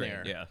already been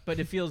there. Yeah. But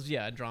it feels,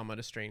 drama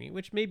to straining,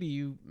 which maybe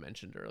you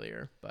mentioned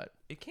earlier, but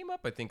it came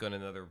up, I think, on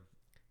another.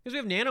 Because we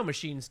have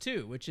nanomachines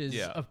too, which is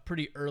a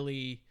pretty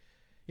early.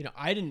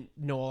 I didn't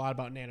know a lot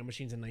about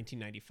nanomachines in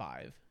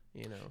 1995.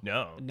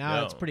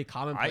 Now it's pretty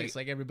commonplace.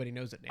 Like everybody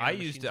knows it. I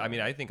used to. I mean,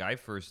 I think I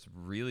first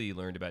really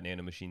learned about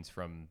nanomachines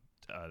from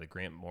the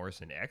Grant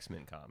Morrison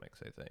X-Men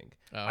comics. I think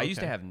I used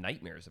to have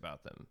nightmares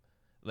about them,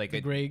 like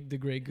the gray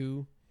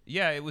goo.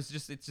 Yeah, it's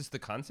just the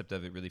concept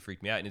of it really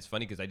freaked me out, and it's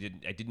funny because I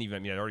didn't even. I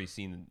mean, I'd already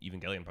seen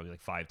Evangelion probably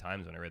like 5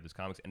 times when I read those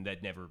comics, and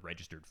that never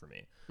registered for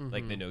me.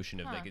 Like the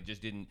notion of like it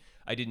just didn't.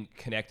 I didn't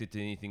connect it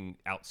to anything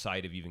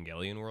outside of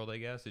Evangelion world. I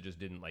guess it just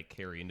didn't like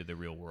carry into the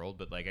real world.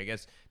 But like I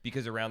guess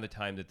because around the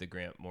time that the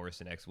Grant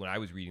Morrison when I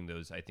was reading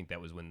those, I think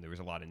that was when there was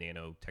a lot of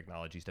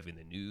nanotechnology stuff in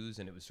the news,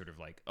 and it was sort of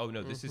like, oh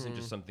no, this isn't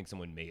just something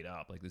someone made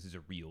up. Like this is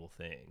a real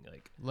thing.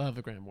 Like love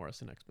the Grant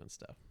Morrison X-Men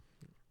stuff.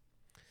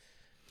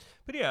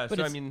 But yeah,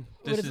 so I mean,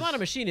 it's not a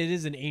machine; it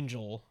is an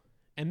angel,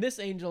 and this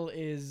angel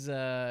is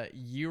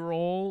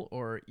Yrol,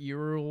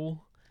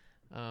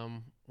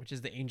 which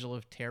is the angel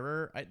of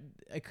terror.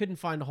 I couldn't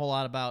find a whole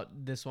lot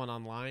about this one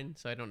online,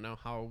 so I don't know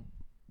how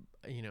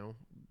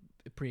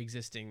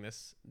pre-existing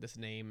this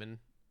name and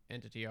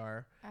entity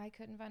are. I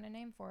couldn't find a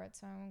name for it,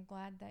 so I'm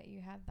glad that you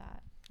had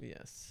that.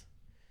 Yes.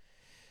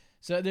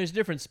 So there's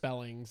different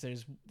spellings.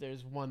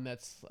 There's one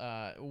that's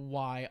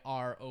Yroul,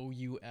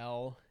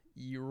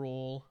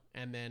 Yrul,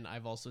 and then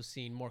I've also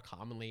seen more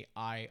commonly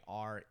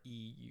Ireul.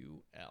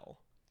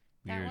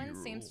 That Weird. one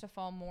seems to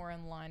fall more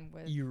in line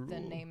with the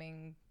Yrul.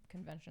 naming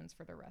conventions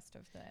for the rest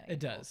of the. It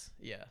does.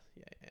 Yeah.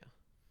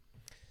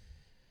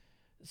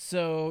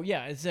 So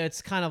yeah,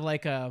 it's kind of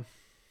like a.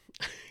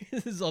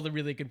 This is all the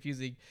really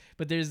confusing,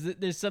 but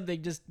there's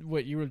something, just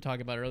what you were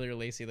talking about earlier,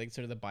 Lacey, like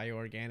sort of the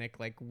bioorganic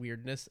like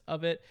weirdness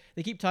of it.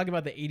 They keep talking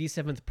about the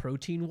 87th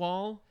protein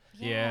wall.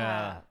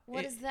 Yeah.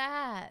 What is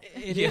that?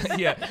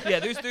 Yeah.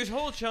 There's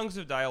whole chunks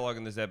of dialogue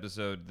in this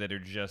episode that are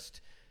just,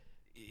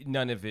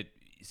 none of it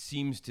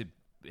seems to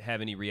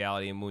have any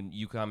reality. And when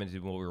you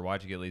commented when we were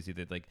watching it, Lacey,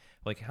 that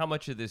like how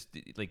much of this,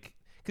 like,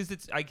 because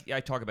it's I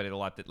talk about it a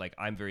lot, that like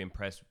I'm very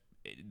impressed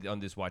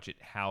on this watch it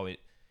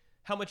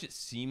how much it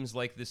seems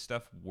like this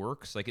stuff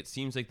works. Like, it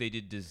seems like they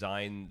did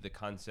design the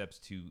concepts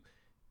to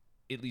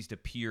at least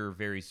appear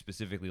very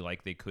specifically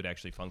like they could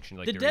actually function.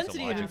 Like, The there is a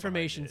density of logic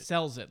information behind it.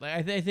 sells it.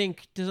 Like I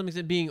think to some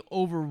extent, being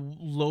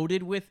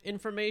overloaded with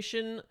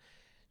information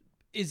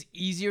is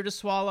easier to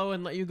swallow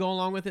and let you go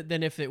along with it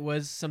than if it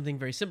was something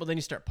very simple. Then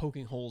you start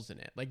poking holes in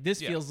it. Like,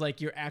 this Yeah. feels like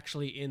you're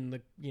actually in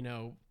the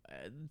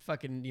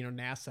fucking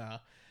NASA.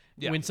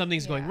 Yeah. When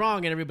something's going Yeah.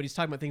 wrong and everybody's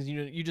talking about things,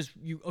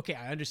 okay,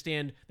 I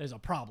understand there's a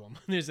problem.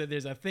 there's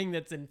a thing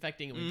that's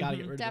infecting and we got to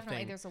get rid Definitely, of the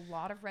thing. there's a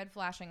lot of red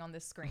flashing on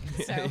this screen.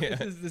 So Yeah.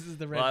 This is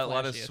the A red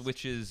lot of flashiest.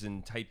 switches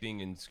and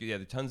typing and there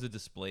are tons of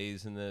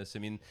displays in this. I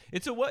mean,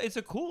 it's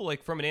a cool,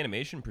 like, from an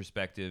animation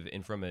perspective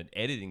and from an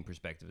editing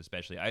perspective,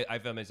 especially. I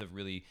found myself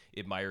really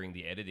admiring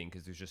the editing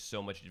because there's just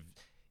so much,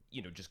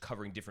 just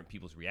covering different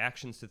people's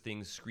reactions to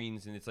things,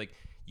 screens, and it's like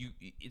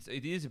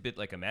it is a bit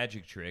like a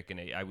magic trick. And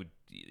I would,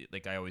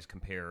 like, I always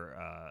compare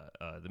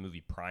the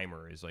movie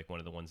Primer is like one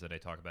of the ones that I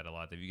talk about a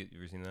lot. Have you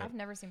ever seen that? I've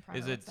never seen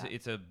Primer.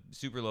 It's a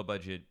super low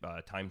budget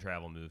time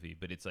travel movie,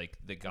 but it's like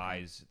the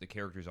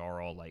characters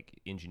are all like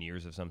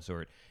engineers of some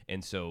sort,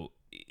 and so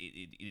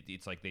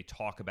it's like they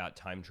talk about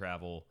time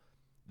travel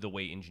the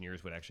way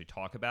engineers would actually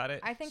talk about it.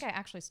 I think I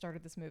actually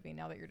started this movie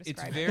now that you're It's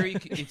describing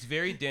it. it's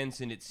very dense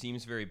and it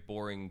seems very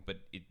boring, but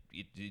it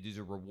is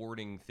a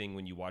rewarding thing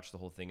when you watch the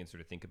whole thing and sort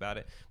of think about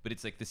it. But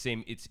it's like the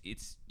same.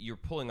 It's you're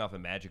pulling off a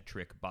magic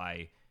trick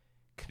by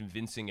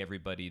convincing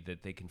everybody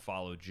that they can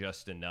follow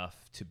just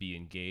enough to be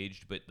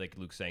engaged, but like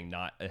Luke's saying,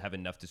 not have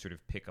enough to sort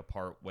of pick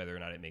apart whether or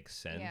not it makes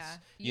sense. Yeah,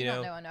 you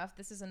don't know enough.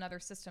 This is another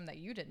system that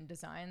you didn't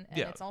design, and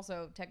it's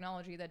also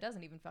technology that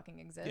doesn't even fucking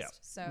exist. Yeah.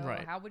 So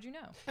Right. how would you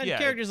know? And Yeah.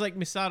 characters like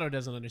Misato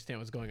doesn't understand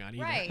what's going on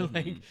either. Right.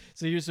 Like,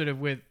 so you're sort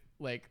of with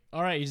like,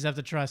 all right, you just have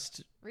to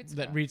trust Ritsuko.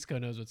 that Ritsuko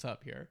knows what's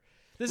up here.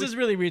 This is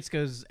really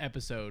Ritsuko's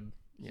episode.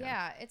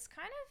 Yeah, it's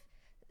kind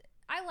of.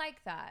 I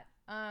like that.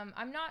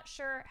 I'm not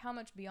sure how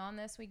much beyond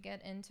this we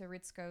get into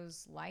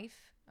Ritsuko's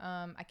life.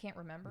 I can't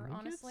remember,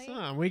 honestly.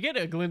 We get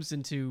a glimpse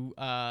into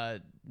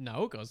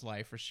Naoko's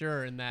life for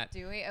sure. In that,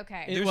 Do we?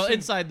 Okay.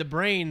 inside the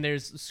brain,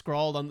 there's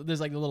scrawled on.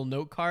 There's like the little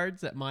note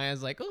cards that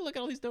Maya's like, oh, look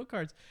at all these note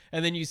cards,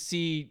 and then you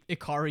see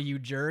Ikari, you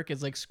jerk,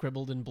 is like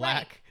scribbled in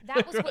black. Right.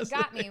 That was what across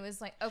got it. me.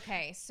 Was like,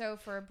 okay, so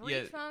for a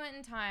brief moment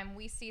in time,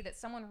 we see that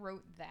someone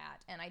wrote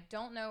that, and I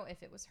don't know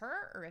if it was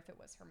her or if it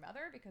was her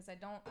mother, because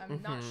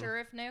I'm not sure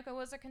if Naoko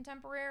was a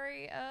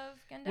contemporary of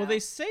Gendo. Well, they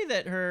say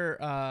that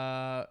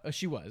her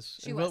she was.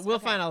 She And was, We'll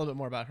okay. find out a little bit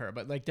more about her,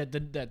 but like that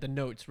the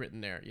notes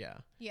written there,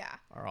 yeah.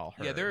 are all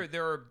her. Yeah,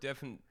 there are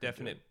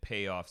definite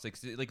payoffs.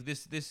 Like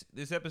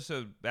this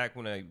episode back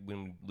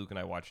when Luke and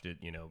I watched it,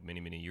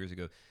 many years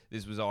ago.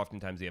 This was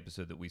oftentimes the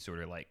episode that we sort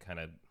of like kind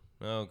of,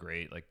 oh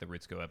great, like the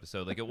Ritsuko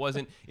episode. Like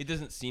it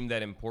doesn't seem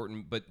that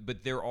important, but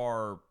there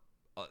are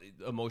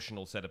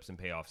emotional setups and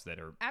payoffs that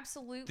are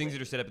Absolutely. things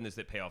that are set up in this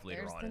that pay off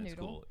later There's on. the And it's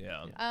noodle. cool.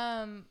 Yeah.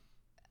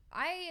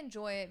 I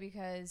enjoy it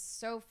because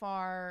so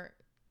far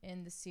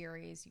in the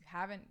series, you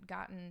haven't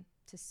gotten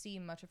to see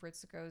much of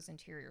Ritsuko's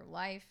interior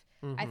life.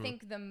 I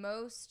think there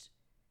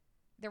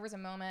was a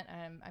moment,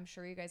 and I'm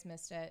sure you guys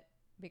missed it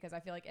because I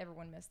feel like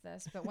everyone missed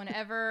this, but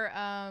whenever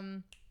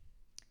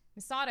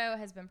Misato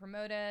has been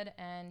promoted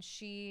and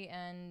she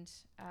and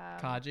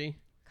Kaji.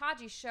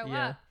 Kaji show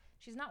Yeah. up,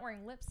 she's not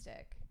wearing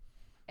lipstick.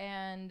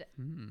 And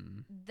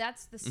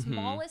that's the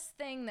smallest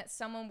thing that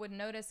someone would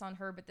notice on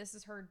her, but this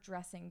is her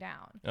dressing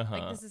down.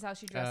 Like, this is how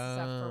she dresses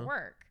up for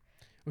work.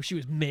 Well, she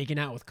was making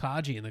out with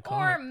Kaji in the Or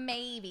car.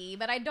 maybe,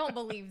 but I don't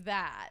believe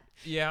that.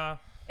 Yeah.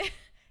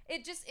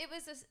 It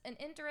was an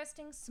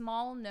interesting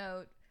small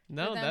note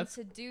No, for them that's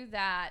to do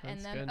that.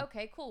 And that's then, good.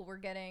 okay, cool, we're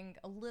getting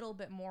a little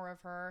bit more of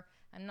her.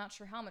 I'm not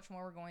sure how much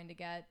more we're going to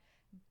get,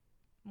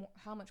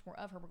 how much more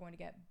of her we're going to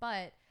get,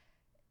 but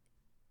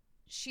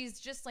she's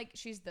just like,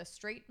 she's the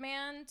straight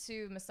man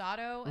to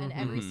Misato in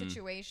every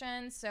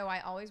situation. So I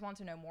always want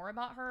to know more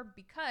about her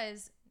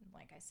because,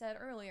 like I said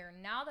earlier,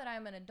 now that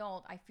I'm an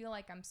adult, I feel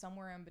like I'm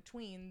somewhere in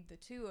between the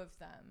two of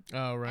them.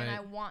 Oh, right. And I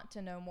want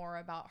to know more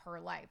about her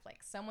life.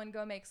 Like, someone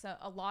go makes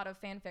a lot of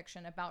fan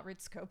fiction about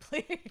Ritsuko,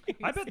 please.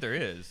 I bet there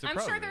is. There I'm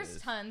sure probably there's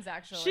is. tons,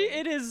 actually.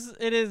 It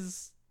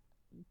is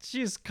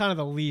she's kind of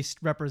the least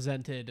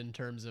represented in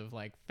terms of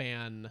like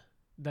fan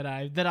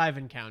I've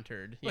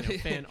encountered,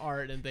 fan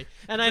art and things.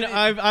 And I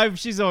know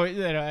she's always,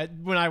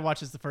 when I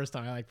watched this the first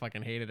time, I like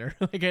fucking hated her.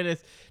 Like it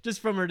is just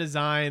from her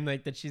design,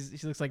 like that she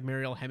looks like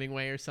Mariel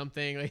Hemingway or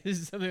something. Like this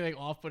is something like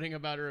off-putting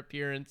about her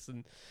appearance,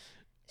 and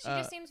she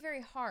just seems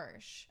very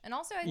harsh. And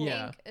also I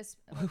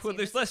think well,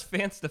 there's less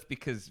fan stuff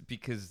because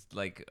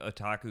like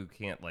otaku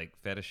can't like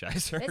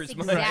fetishize her that's as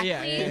much.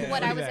 exactly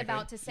what I was exactly.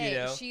 about to say. You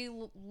know? She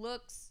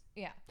looks,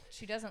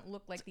 she doesn't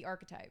look like the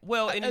archetype.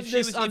 Well, and if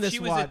This- she on was, this if she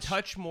was watch- a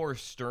touch more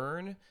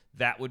stern,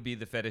 that would be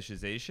the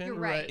fetishization. You're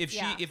right. If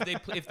yeah.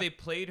 if they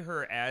played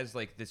her as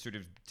like this sort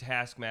of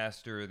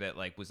taskmaster that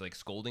like was like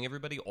scolding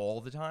everybody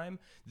all the time,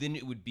 then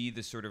it would be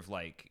the sort of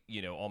like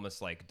almost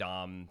like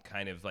Dom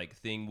kind of like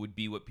thing would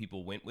be what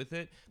people went with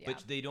it. Yeah.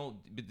 But they don't.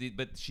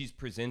 But she's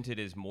presented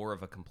as more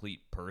of a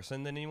complete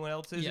person than anyone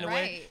else is in a way.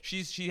 Right.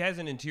 She has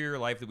an interior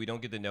life that we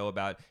don't get to know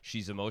about.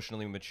 She's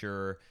emotionally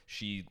mature.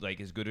 She like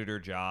is good at her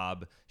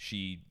job.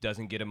 She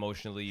doesn't get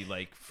emotionally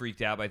like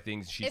freaked out by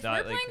things. She's if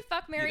not we're like playing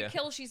fuck, marry,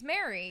 kill, she's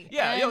married.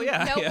 Yeah, and oh,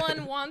 yeah, no yeah.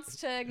 one wants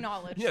to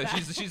acknowledge No,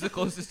 that. she's the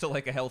closest to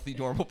like a healthy,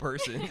 normal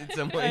person in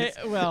some ways.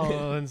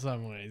 well, in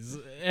some ways,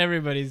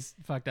 everybody's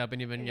fucked up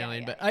in Evangelion.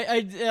 Yeah. But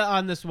I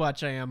on this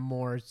watch, I am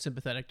more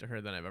sympathetic to her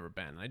than I've ever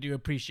been. I do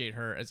appreciate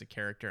her as a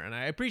character, and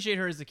I appreciate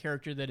her as a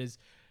character that is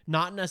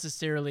not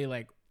necessarily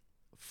like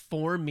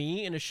for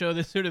me in a show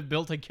that's sort of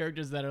built on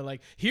characters that are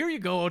like, here you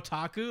go,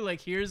 otaku,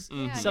 like here's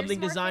Yeah, something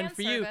here's more designed fan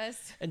for you,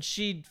 service. and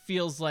she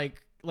feels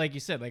like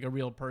you said, like a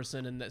real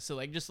person, and that, so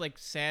like just like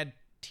sad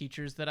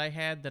teachers that I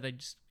had that I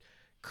just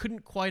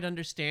couldn't quite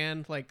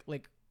understand, like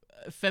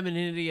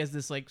femininity as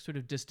this like sort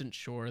of distant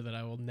shore that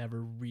I will never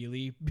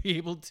really be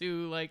able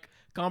to like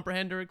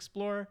comprehend or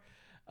explore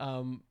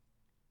in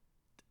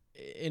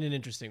an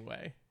interesting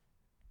way.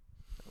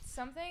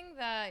 Something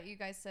that you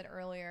guys said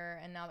earlier,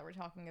 and now that we're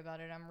talking about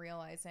it, I'm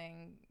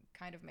realizing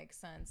kind of makes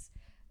sense.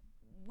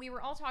 We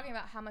were all talking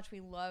about how much we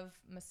love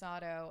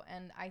Masato,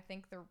 and I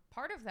think the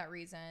part of that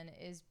reason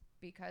is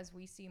because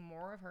we see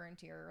more of her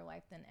interior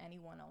life than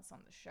anyone else on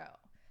the show.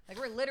 Like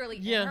we're literally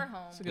in her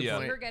home. that's a We good see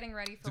point. her getting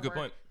ready for a good work.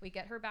 point. We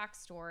get her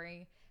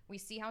backstory. We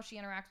see how she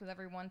interacts with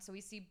everyone. So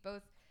we see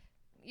both.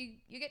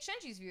 You get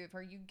Shinji's view of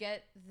her. You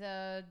get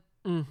the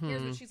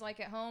here's what she's like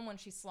at home when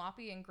she's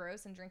sloppy and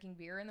gross and drinking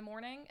beer in the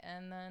morning,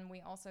 and then we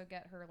also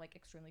get her like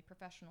extremely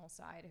professional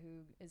side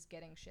who is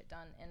getting shit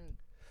done in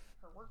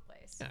her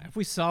workplace. Yeah, if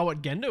we saw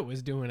what Gendo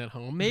was doing at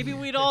home, maybe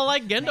we'd all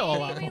like Gendo a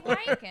lot Maybe more.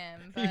 we like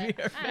him, but I, don't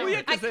know. yeah,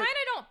 I 'cause kind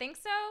of don't think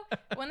so.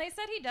 When they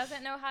said he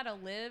doesn't know how to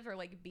live or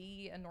like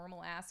be a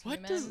normal ass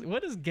human,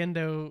 What does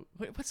Gendo?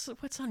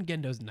 What's on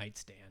Gendo's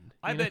nightstand?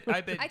 I You know? bet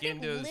I think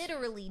Gendo's.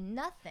 literally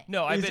nothing.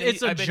 No, I It's, bet it's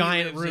he- a I bet he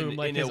giant lives room, in,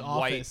 like in his a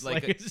office. white,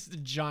 Like like it's just a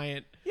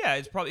giant. yeah,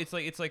 it's probably it's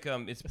probably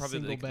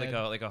single like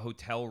bed. a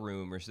hotel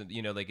room or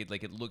something. Like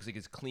it looks like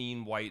it's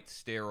clean, white,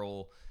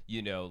 sterile.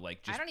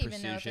 Like just I don't precision.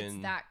 even know if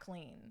it's that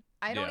clean.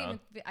 I don't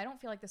Yeah. I don't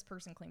feel like this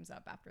person cleans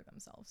up after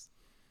themselves.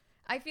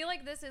 I feel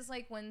like this is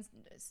like when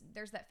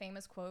there's that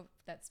famous quote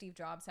that Steve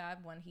Jobs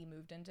had when he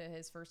moved into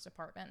his first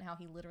apartment and how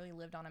he literally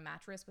lived on a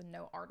mattress with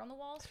no art on the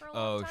walls for a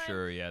long time. Oh,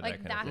 sure, yeah,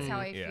 Like that kind of that's thing. how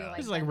I Yeah. feel like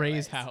It's like Gendo Ray's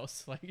is.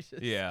 house. Like just,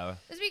 Yeah.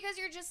 It's because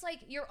you're just like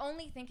you're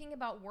only thinking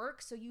about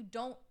work, so you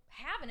don't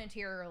have an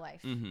interior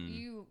life. Mhm.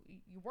 You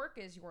work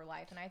is your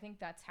life, and I think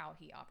that's how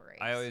he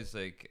operates. I always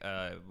like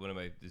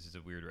this is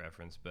a weird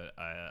reference, but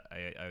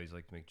I always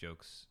like to make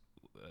jokes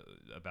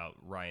about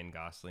Ryan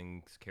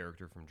Gosling's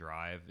character from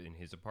Drive in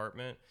his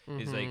apartment.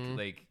 Is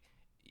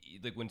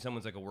like when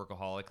someone's like a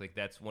workaholic, like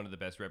that's one of the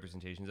best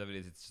representations of it.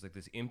 Is it's just like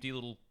this empty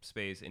little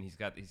space, and he's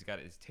got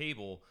his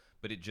table,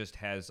 but it just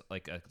has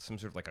like some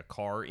sort of like a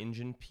car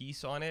engine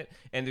piece on it.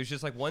 And there's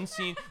just like one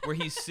scene where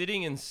he's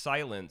sitting in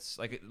silence,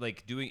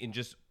 like doing and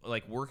just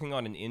like working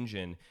on an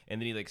engine, and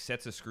then he like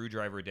sets a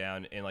screwdriver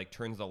down and like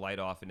turns the light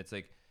off, and it's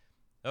like,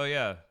 oh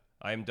yeah,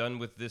 I'm done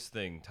with this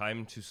thing.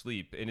 Time to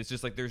sleep. And it's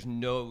just like there's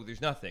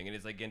nothing. And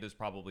it's like Gendo's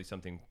probably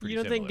something pretty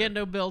You don't similar. think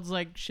Gendo builds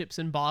like ships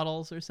and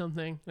bottles or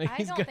something? Like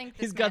I don't think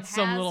this he's got man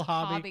some has little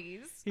hobby.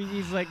 hobbies.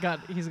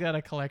 He's got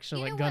a collection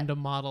of You like know what? Gundam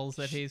models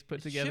that he's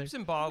put together. Ships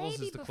and bottles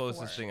Maybe is the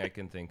closest before. thing I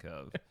can think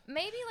of.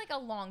 Maybe like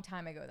a long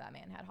time ago that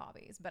man had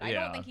hobbies, but I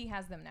Yeah. don't think he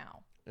has them now.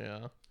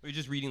 Yeah. We're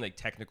just reading like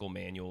technical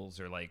manuals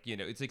or like,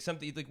 it's like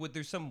something like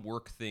there's some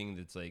work thing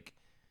that's like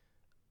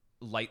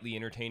lightly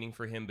entertaining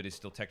for him, but is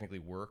still technically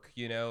work,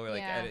 or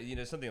like,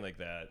 Yeah. something like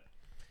that.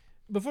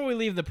 Before we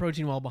leave the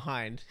protein wall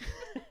behind,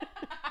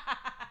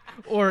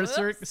 or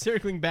Whoops.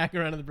 circling back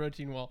around to the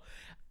protein wall,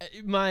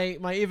 my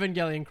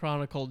Evangelion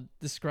Chronicle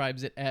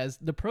describes it as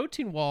the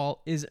protein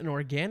wall is an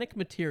organic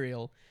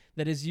material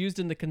that is used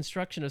in the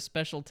construction of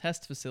special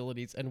test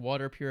facilities and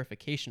water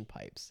purification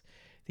pipes.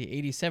 The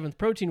 87th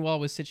protein wall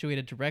was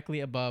situated directly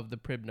above the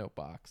Pribnote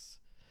box.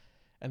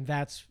 And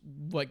that's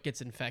what gets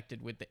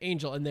infected with the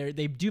angel. And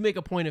they do make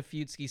a point of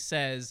Fuyutsuki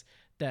says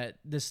that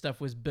this stuff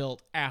was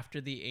built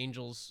after the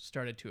angels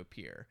started to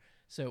appear.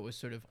 So it was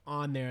sort of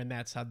on there, and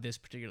that's how this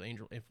particular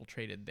angel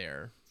infiltrated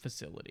their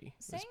facility.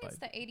 Saying was it's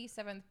by- the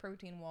 87th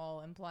protein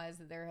wall implies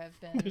that there have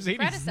been There's 80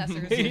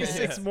 predecessors to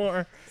 86 this.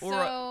 more.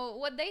 So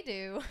what'd they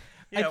do?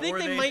 I think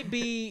they might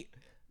be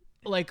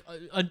like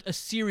a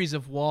series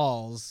of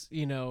walls,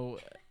 you know,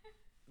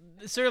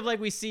 sort of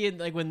like we see it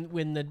like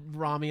when the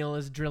Romulan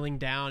is drilling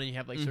down and you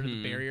have like sort of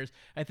the barriers.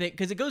 I think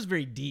because it goes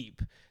very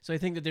deep, so I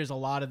think that there's a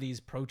lot of these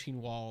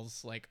protein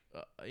walls like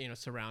you know,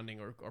 surrounding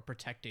or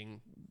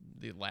protecting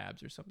the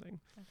labs or something.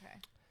 Okay.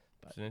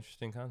 It's an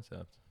interesting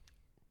concept.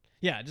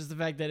 Yeah, just the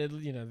fact that it,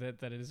 you know,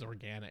 that it is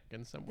organic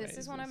in some ways. This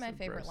is one of my so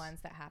favorite gross. lines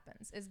that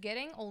happens. Is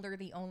getting older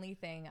the only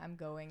thing I'm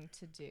going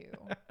to do?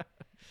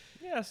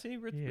 Yeah, see,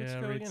 Ritsuko, you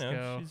know,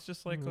 Ritsuko. she's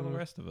just like all the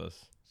rest of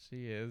us.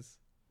 She is.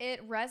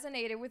 It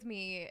resonated with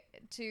me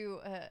to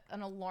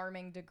an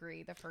alarming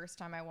degree the first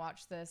time I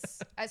watched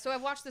this. So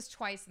I've watched this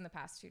twice in the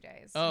past 2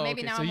 days. Oh, Maybe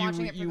okay. now So I'm you-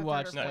 watching it for you the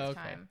watched- third or fourth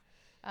okay.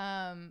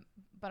 time.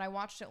 But I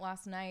watched it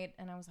last night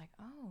and I was like,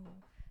 oh,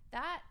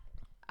 that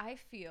I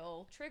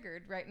feel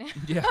triggered right now.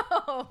 Yeah.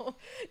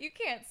 You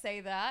can't say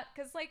that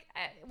because like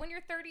when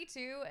you're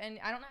 32 and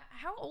I don't know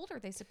how old are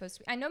they supposed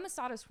to be. I know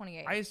Masato's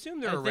 28. I assume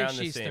they're I think around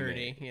the she's same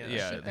 30, age. yeah.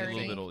 Yeah, She's a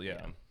 30. little,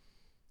 yeah.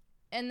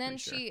 and then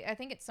pretty sure. I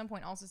think at some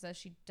point also says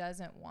she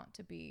doesn't want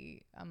to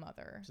be a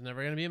mother. She's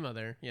never gonna be a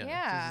mother. Yeah.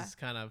 Yeah. This is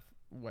kind of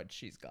what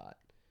she's got.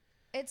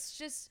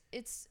 It's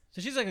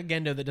So she's like a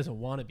Gendo that doesn't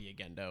want to be a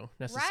Gendo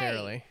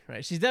necessarily,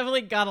 right? She's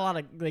definitely got a lot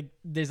of like.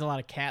 There's a lot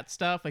of cat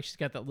stuff. Like she's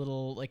got that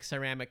little like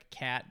ceramic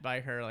cat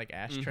by her like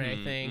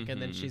ashtray, I think,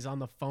 and then she's on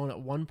the phone at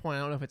one point. I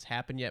don't know if it's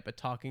happened yet, but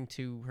talking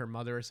to her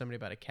mother or somebody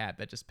about a cat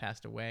that just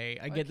passed away.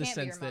 I get the can't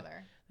be sense your that,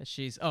 mother. that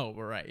she's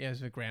we're right. Yeah,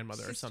 it's a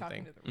grandmother She's or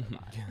something. talking to the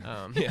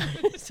robot. Yeah.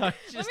 So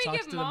she Let just me talks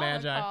give to the Mom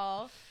Magi. a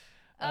call.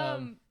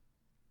 Um,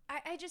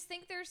 I just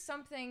think there's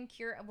something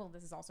well,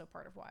 this is also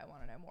part of why I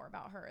want to know more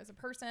about her as a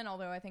person,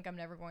 although I think I'm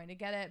never going to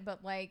get it.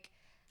 But like,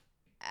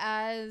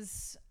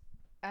 as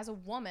a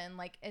woman,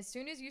 like as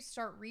soon as you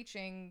start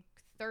reaching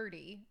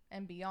 30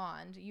 and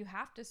beyond, you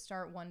have to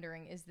start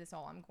wondering, is this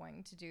all I'm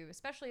going to do?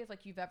 Especially if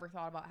like you've ever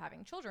thought about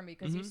having children,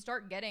 because you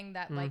start getting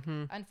that like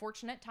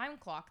unfortunate time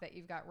clock that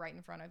you've got right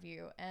in front of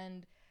you.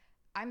 And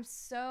I'm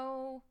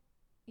so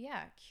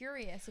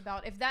curious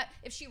about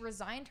if she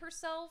resigned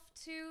herself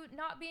to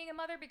not being a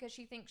mother because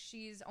she thinks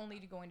she's only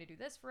going to do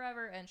this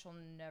forever and she'll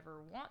never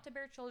want to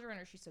bear children,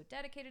 or she's so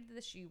dedicated to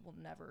this she will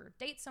never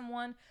date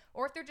someone,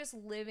 or if they're just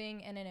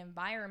living in an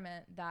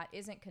environment that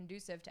isn't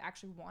conducive to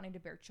actually wanting to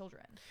bear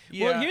children.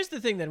 Well, here's the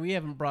thing that we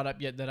haven't brought up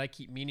yet that I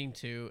keep meaning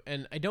to,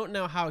 and I don't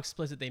know how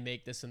explicit they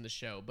make this in the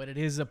show, but it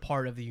is a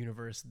part of the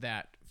universe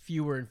that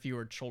fewer and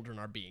fewer children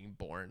are being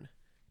born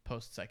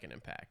post Second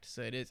Impact.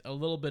 So it is a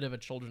little bit of a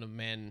Children of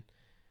Men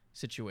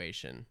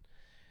situation.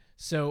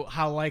 So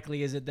how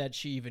likely is it that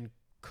she even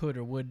could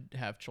or would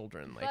have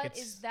children? Like, But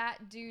is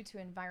that due to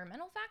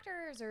environmental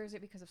factors or is it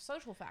because of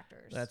social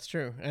factors? That's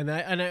true, and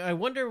I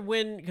wonder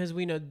when, because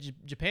we know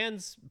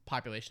Japan's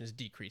population is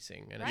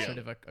decreasing, and it's Right. sort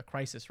of a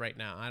crisis right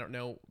now. I don't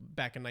know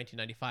back in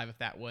 1995 if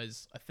that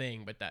was a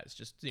thing, but that's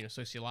just, you know,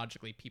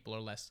 sociologically people are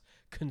less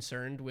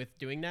concerned with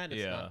doing that.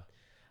 It's not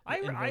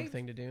an in vogue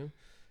thing to do,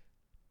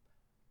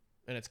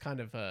 and it's kind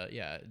of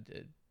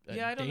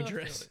I don't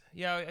dangerous.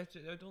 know.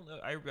 I don't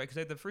know.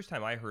 Because the first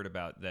time I heard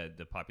about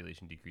the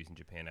population decrease in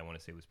Japan, I want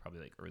to say was probably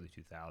like early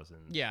 2000s.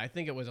 Yeah, I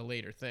think it was a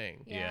later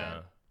thing. Yeah.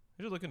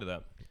 I should look into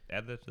that.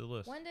 Add that to the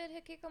list. When did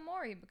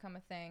hikikomori become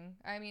a thing?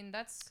 I mean,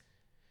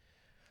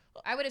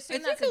 I would I assume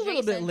think that's a little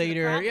adjacent bit to the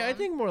later. Yeah, I problem.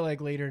 think more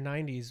like later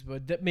 90s,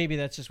 but maybe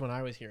that's just when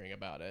I was hearing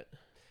about it.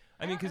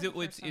 I mean, because don't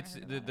know the it's first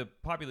time I heard about the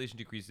population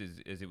decrease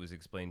as it was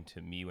explained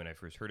to me when I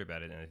first heard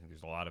about it, and I think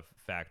there's a lot of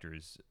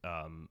factors.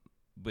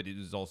 But it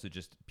was also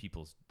just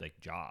people's like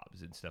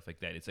jobs and stuff like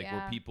that. It's like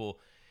where people,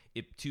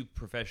 two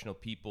professional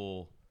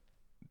people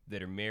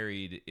that are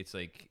married, it's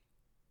like,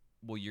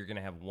 well, you're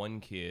gonna have one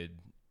kid,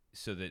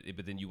 so that,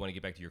 but then you want to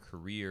get back to your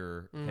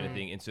career kind of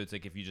thing. And so it's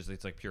like if you just,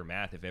 it's like pure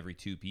math. If every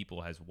two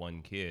people has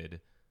one kid,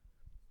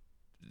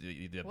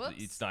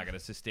 it's not gonna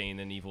sustain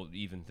an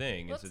even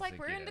thing. Looks it's like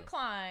we're in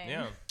decline.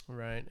 Yeah,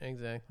 Right,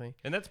 exactly.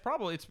 and that's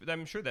probably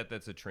I'm sure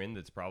that's a trend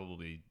that's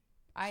probably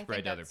I spread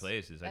think to other that's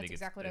places. I that's think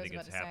exactly it's, what I I was think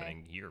about it's to say.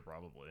 happening here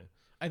probably.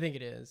 I think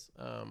it is.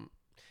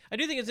 I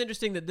do think it's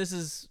interesting that this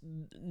is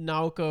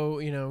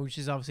Naoko, you know,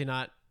 she's obviously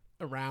not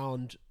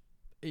around,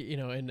 you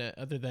know,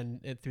 other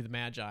than through the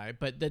Magi,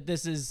 but that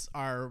this is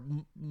our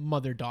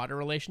mother-daughter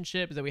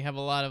relationship, is that we have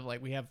a lot of,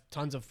 like, we have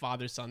tons of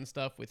father-son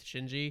stuff with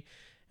Shinji,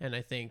 and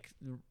I think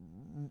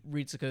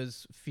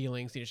Ritsuko's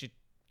feelings, you know, she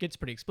gets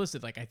pretty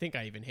explicit, like, I think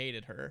I even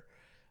hated her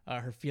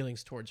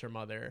feelings towards her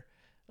mother.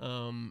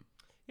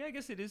 Yeah, I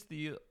guess it is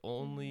the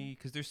only,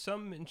 because there's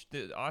some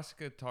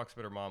Asuka talks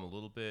about her mom a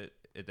little bit.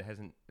 It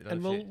hasn't,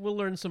 And we'll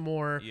learn some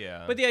more.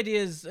 Yeah. But the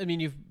idea is, I mean,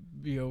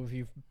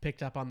 you've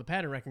picked up on the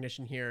pattern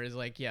recognition here, is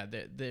like, yeah,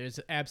 there's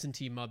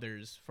absentee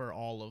mothers for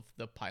all of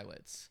the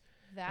pilots.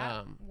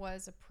 That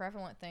was a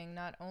prevalent thing,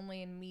 not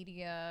only in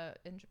media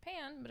in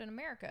Japan, but in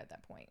America at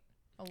that point.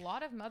 A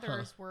lot of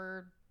mothers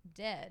were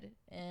dead.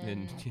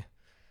 And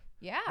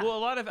Yeah. Well, a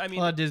lot of, I A mean,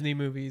 lot of Disney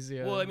movies.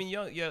 Yeah. well, I mean,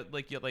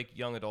 like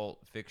young adult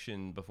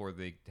fiction before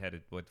they had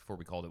it, before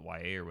we called it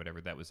YA or whatever.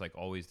 That was like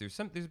always there's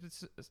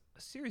a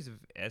series of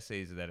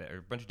essays that or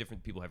a bunch of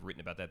different people have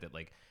written about that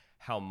like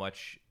how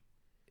much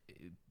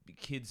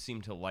kids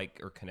seem to like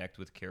or connect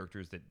with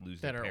characters that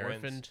lose that their are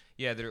parents. orphaned.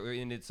 Yeah,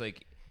 and it's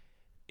like.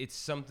 It's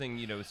something,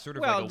 it's sort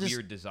of Well, like a just-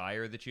 weird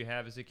desire that you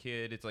have as a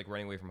kid. It's like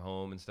running away from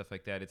home and stuff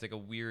like that. It's like a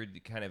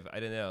weird kind of, I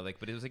don't know, like,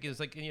 but it was like like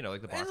the It's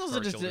Boxcar also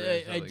just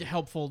Children. a like,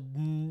 helpful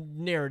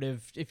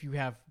narrative if you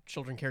have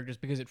children characters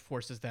because it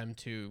forces them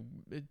to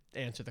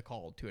answer the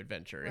call to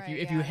adventure. Right,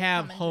 if yeah, you they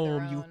have come into their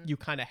home, own. you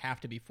kind of have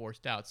to be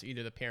forced out. So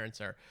either the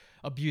parents are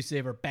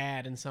abusive or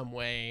bad in some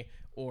way,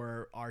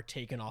 or are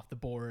taken off the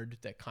board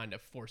that kind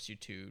of force you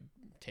to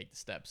take the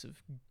steps of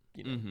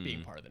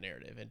being part of the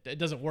narrative. And it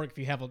doesn't work if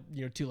you have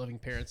two loving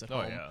parents at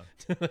Oh, home yeah.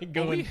 to like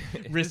go and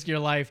risk your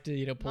life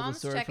to pull Mom's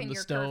the sword checking from the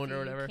your stone curfew, or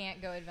whatever. You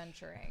can't go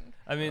adventuring.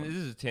 I mean, this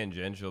is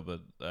tangential,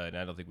 but and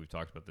I don't think we've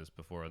talked about this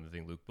before on the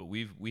thing, Luke. But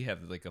we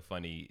have like a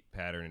funny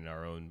pattern in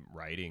our own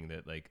writing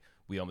that like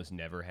we almost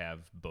never have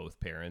both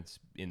parents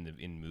in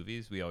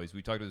movies. We talked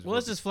about this. Well,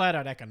 it's just flat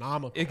out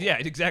economical. Yeah,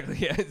 exactly.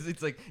 Yeah,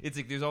 it's like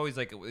there's always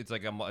like it's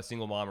like a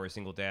single mom or a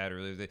single dad,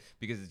 or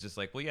because it's just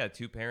like, well, yeah,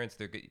 two parents.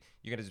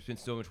 You're gonna spend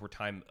so much more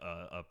time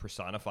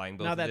personifying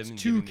both. Now of them that's and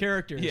two giving-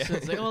 characters. Yeah. So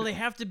it's like, oh, they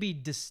have to be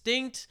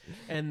distinct.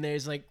 And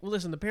there's like, well,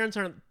 listen, the parents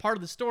aren't part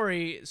of the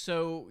story,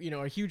 so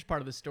a huge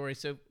part of the story.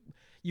 So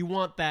you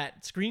want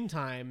that screen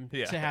time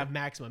Yeah. to have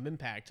maximum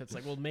impact. So it's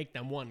like, we'll make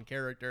them one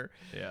character.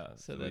 Yeah,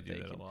 So we that do they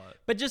that can- a lot.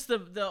 But just the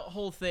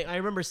whole thing, I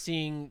remember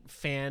seeing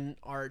fan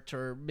art,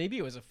 or maybe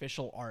it was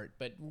official art,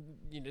 but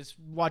just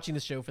watching the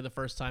show for the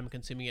first time,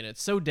 consuming it.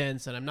 It's so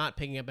dense, and I'm not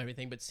picking up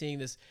everything, but seeing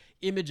this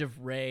image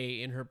of Rey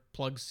in her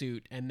plug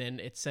suit, and then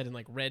it said in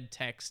like red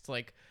text,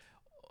 like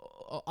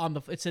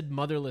it said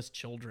 "motherless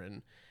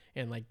children."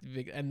 And like,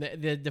 and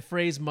the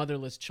phrase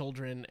 "motherless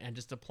children" and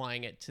just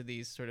applying it to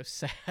these sort of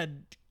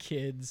sad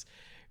kids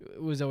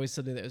was always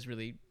something that was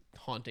really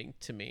haunting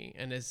to me,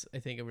 and is I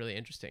think a really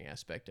interesting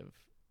aspect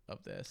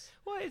of this.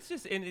 Well, it's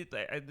just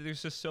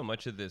there's just so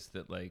much of this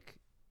that like.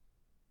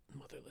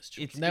 Motherless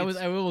children. I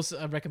It's-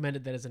 will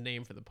recommended that as a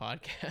name for the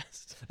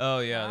podcast. Oh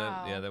yeah,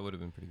 Wow. that would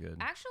have been pretty good.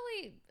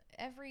 Actually,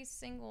 every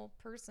single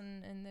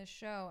person in this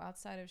show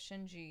outside of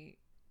Shinji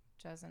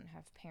doesn't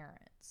have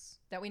parents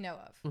that we know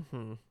of.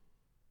 Mm-hmm.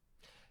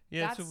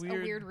 Yeah, That's it's a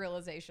weird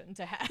realization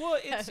to have. Well,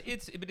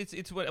 it's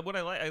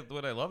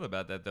what I love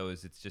about that though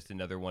is it's just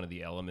another one of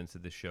the elements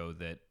of the show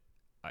that,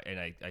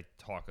 I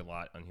talk a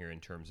lot on here in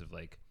terms of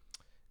like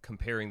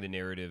comparing the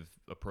narrative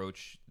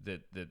approach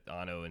that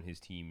Anno and his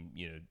team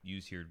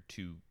use here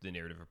to the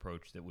narrative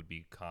approach that would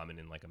be common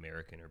in like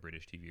American or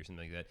British TV or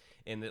something like that,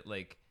 and that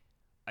like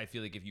I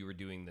feel like if you were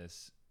doing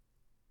this,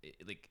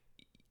 like.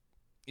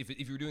 If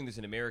you were doing this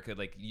in America,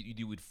 like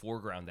you would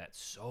foreground that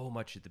so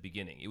much at the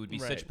beginning. It would be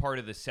such Right. part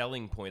of the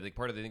selling point. Like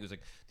part of the thing was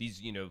like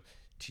these,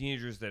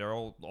 teenagers that are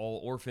all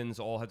orphans,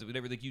 all have to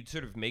whatever. Like you'd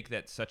sort of make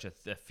that such a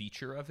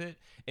feature of it.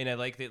 And I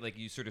like that, like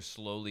you sort of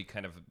slowly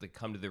kind of like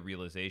come to the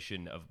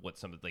realization of what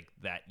some of like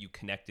that you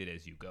connect it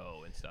as you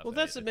go and stuff. Well, And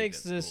that's I what think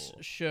makes that's this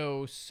cool.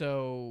 show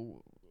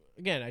so.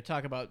 Again, I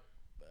talk about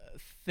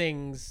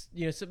things.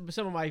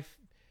 Some of my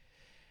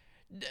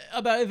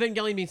about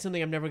Evangelion means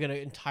something I'm never going to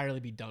entirely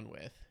be done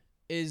with.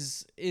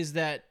 Is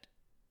that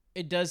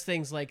it does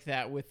things like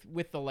that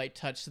with the light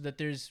touch, so that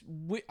there's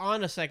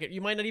on a second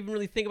you might not even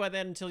really think about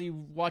that until you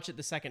watch it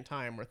the second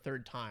time or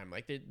third time,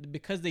 like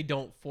because they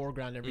don't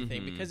foreground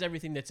everything, because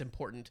everything that's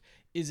important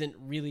isn't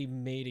really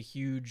made a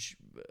huge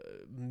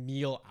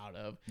meal out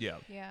of. Yeah.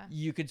 yeah.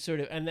 You could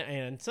sort of and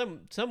in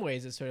some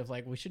ways it's sort of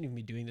like we shouldn't even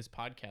be doing this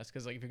podcast,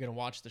 because like if you're going to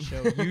watch the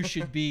show you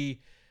should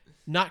be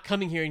not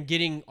coming here and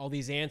getting all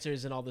these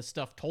answers and all this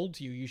stuff told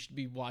to you. You should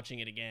be watching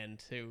it again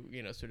to,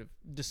 sort of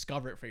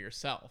discover it for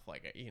yourself.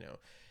 Like,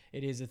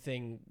 it is a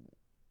thing.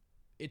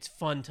 It's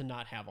fun to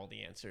not have all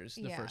the answers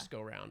the Yeah. first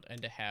go round,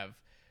 and to have,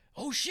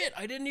 oh shit,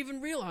 I didn't even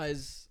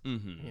realize,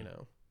 Mm-hmm.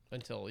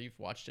 until you've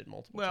watched it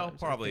multiple Well,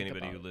 times. or probably think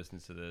anybody about who it.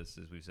 listens to this,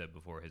 as we've said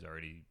before, has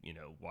already,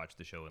 watched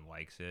the show and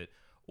likes it.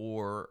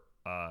 Or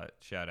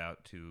shout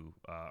out to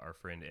our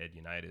friend Ed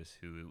Unitas,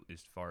 who,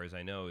 as far as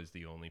I know, is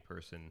the only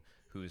person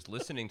who is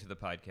listening to the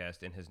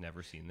podcast and has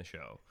never seen the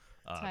show.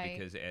 Tight.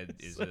 Because Ed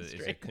is So a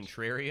strange.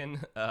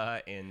 contrarian,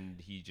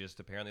 and he just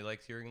apparently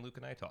likes hearing Luke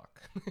and I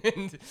talk.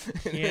 and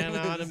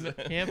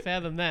Can't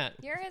fathom that.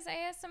 You're his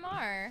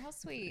ASMR. How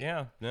sweet.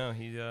 Yeah, no,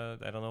 he.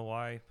 I don't know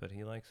why, but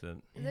he likes it.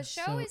 The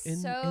show is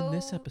in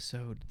this so-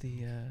 episode,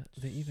 the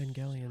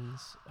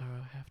Evangelions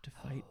have to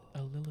fight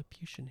a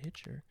Lilliputian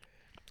Hitcher.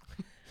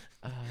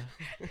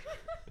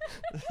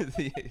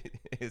 The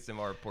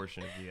ASMR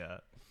portion of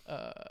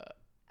the.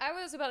 I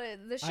was about to.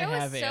 The show I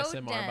have is so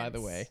ASMR, by the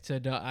dense. way. So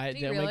I Do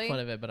you don't really? make fun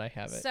of it, but I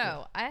have it.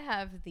 So I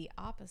have the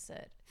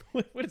opposite.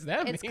 what does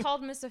that It's mean?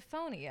 called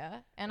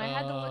misophonia, and I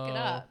had to look it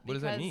up. What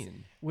does that because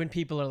mean? When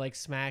people are like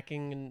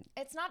smacking and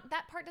It's not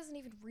that part doesn't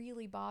even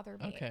really bother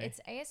me. Okay. It's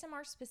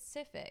ASMR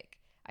specific.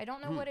 I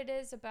don't know what it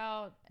is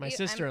about. my I'm-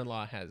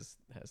 sister-in-law has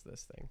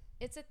this thing.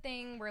 It's a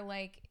thing where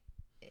like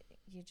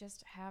you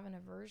just have an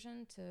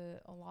aversion to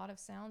a lot of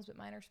sounds, but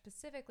mine are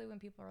specifically when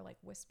people are like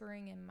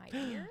whispering in my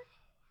ear.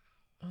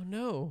 Oh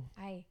no.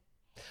 I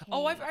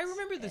Oh, I hate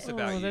remember this it.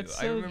 about Oh, you. that's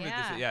I so- remember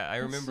Yeah. this. Yeah, I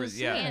That's remember. so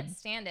yeah. sad. can't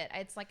stand it.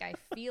 It's like I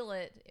feel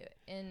it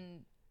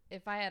in.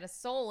 If I had a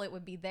soul, it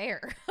would be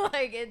there.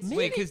 Like it's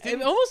Wait, 'cause I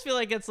didn't- almost feel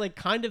like it's like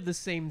kind of the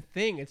same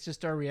thing. It's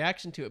just our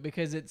reaction to it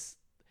because it's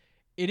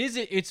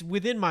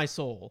within my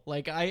soul.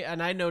 Like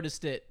I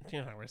noticed it.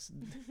 You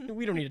know,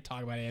 we don't need to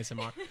talk about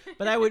ASMR,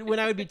 but when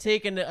I would be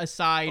taken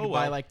aside Oh,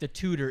 by well. like the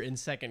tutor in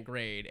 2nd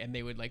grade, and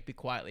they would like be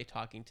quietly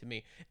talking to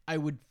me, I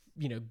would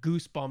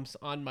goosebumps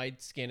on my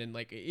skin and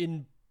like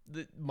in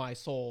my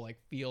soul like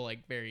feel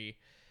like very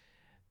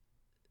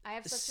I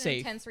have such safe.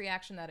 an intense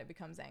reaction that it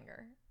becomes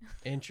anger.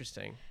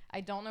 interesting.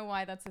 I don't know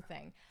why that's a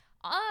thing.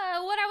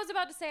 What I was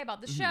about to say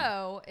about the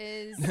show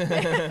is,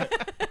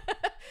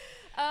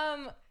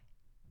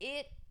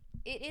 it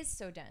is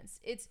so dense.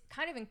 It's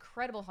kind of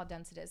incredible how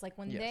dense it is. Like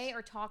when they Yes.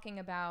 are talking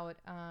about,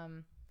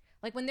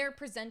 like when they're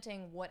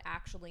presenting what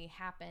actually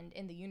happened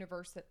in the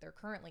universe that they're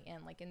currently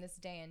in, like in this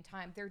day and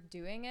time, they're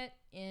doing it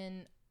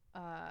in,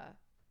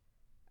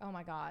 oh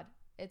my God,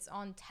 it's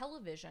on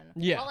television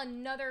Yeah. while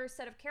another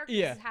set of characters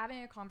Yeah. is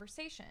having a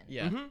conversation.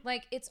 Yeah.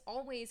 Like it's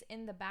always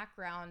in the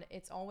background.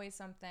 It's always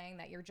something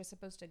that you're just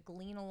supposed to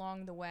glean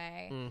along the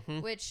way,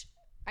 Mhm. which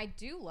I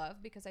do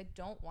love because I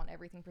don't want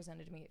everything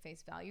presented to me at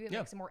face value. It Yeah.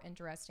 makes it more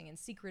interesting and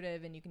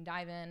secretive, and you can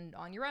dive in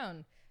on your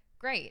own.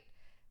 Great.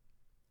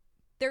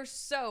 There's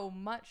so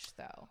much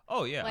though.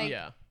 Oh yeah. Like,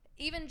 Yeah.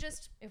 Even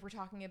just if we're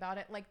talking about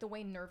it, like the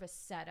way Nervous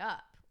set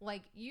up.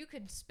 Like you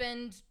could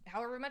spend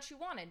however much you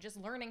wanted just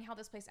learning how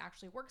this place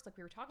actually works, like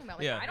we were talking about.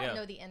 Like Yeah, I don't yeah.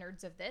 know the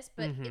innards of this,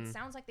 but Mhm. it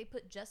sounds like they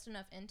put just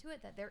enough into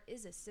it that there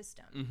is a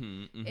system.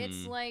 Mm-hmm,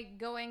 It's like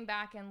going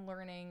back and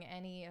learning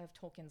any of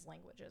Tolkien's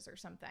languages or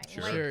something.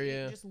 Sure. Like, Sure,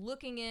 yeah. Just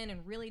looking in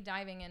and really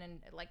diving in,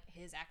 and like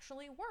his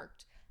actually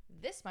worked.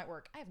 This might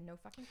work. I have no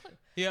fucking clue.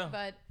 yeah.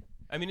 But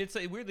I mean, it's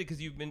like, weirdly because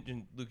you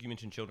mentioned Luke. You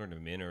mentioned Children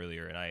of Men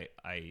earlier,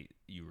 and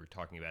you were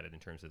talking about it in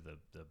terms of the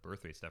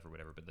birth rate stuff or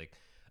whatever. But like,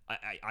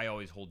 I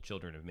always hold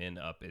Children of Men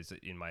up as,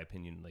 in my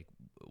opinion, like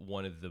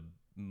one of the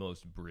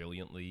most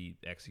brilliantly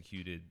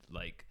executed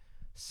like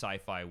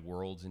sci-fi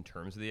worlds in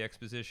terms of the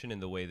exposition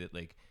and the way that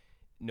like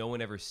no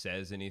one ever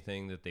says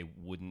anything that they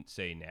wouldn't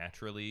say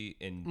naturally,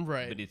 and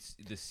Right. But it's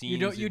the scenes.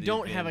 You and the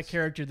don't have a events-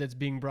 character that's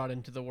being brought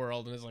into the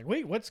world and is like,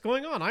 wait, what's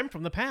going on? I'm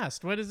from the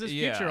past. What is this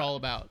Yeah. future all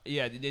about?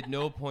 Yeah, at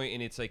no point,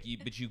 and it's like,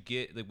 but you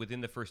get like within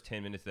the first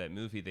 10 minutes of that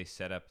movie, they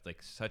set up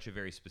like such a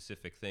very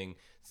specific thing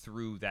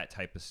through that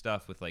type of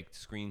stuff with like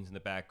screens in the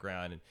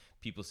background and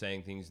people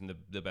saying things, and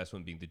the best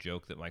one being the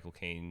joke that Michael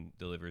Caine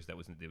delivers that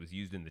was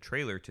used in the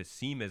trailer to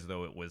seem as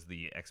though it was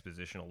the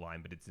expositional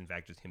line, but it's in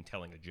fact just him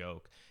telling a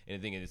joke. And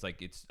the thing is,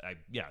 like,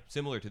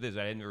 similar to this.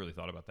 I hadn't really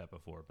thought about that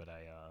before, but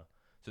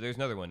so there's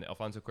another one,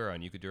 Alfonso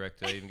Cuarón. You could direct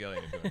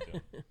Evangelion if you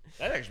want to.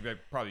 That'd actually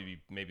probably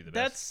be maybe the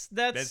best.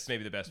 That's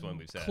Maybe the best one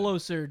we've said.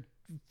 closer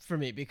for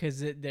me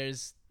because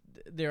there's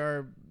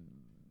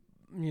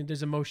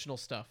emotional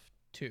stuff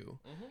too.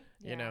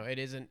 You know, it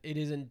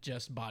isn't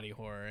just body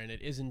horror, and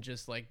it isn't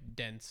just like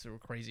dense or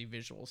crazy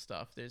visual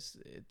stuff. There's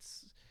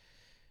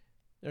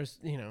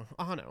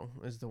Ano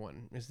is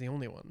the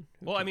only one.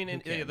 Well, I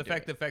mean, the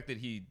fact that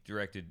he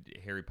directed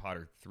Harry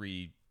Potter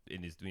 3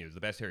 and is the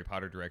best Harry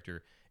Potter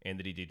director, and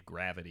that he did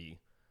Gravity,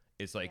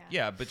 it's like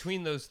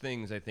between those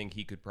things, I think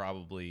he could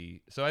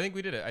probably. So I think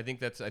we did it. I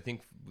think that's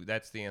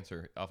the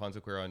answer.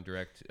 Alfonso Cuarón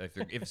direct.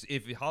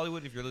 If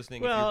Hollywood, if you're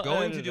listening, Well, if you're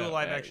going I to don't do a know.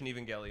 live action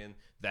Evangelion,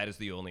 that is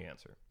the only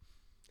answer.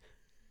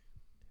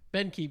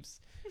 Ben keeps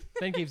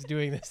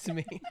doing this to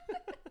me.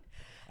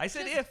 I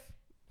said Just- if.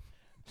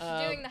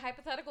 doing the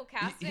hypothetical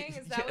casting,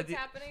 is that what's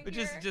happening But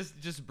here?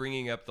 just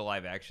bringing up the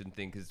live action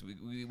thing because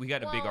we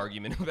got a big Well,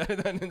 argument about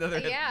it on another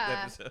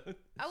yeah. episode.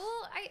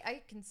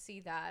 I can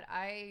see that.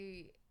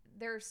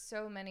 There's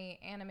so many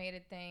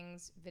animated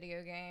things,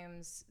 video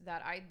games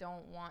that I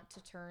don't want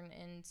to turn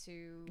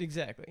into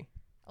Exactly.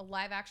 a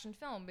live action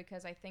film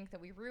because I think that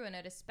we ruin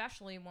it,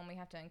 especially when we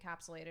have to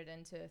encapsulate it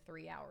into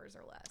 3 hours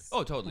or less.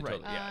 Oh, totally, Right.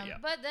 totally. Yeah.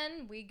 But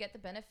then we get the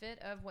benefit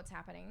of what's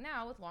happening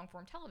now with long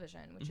form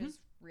television, which Mm-hmm. is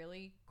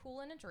really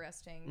cool and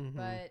interesting. Mhm.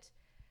 But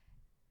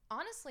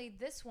honestly,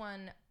 this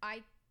one,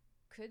 I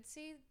could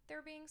see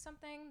there being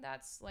something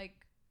that's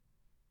like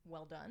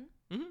well done.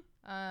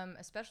 Mhm.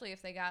 Especially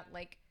if they got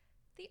like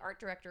the art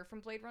director from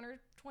Blade Runner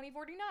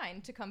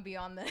 2049 to come be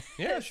on this.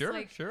 Yeah, sure,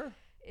 Like, sure.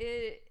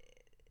 it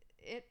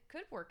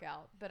could work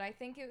out, but I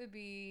think it would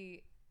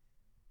be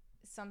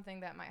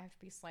something that might have to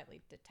be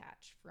slightly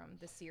detached from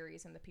the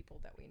series and the people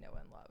that we know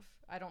and love.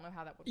 I don't know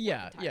how that would work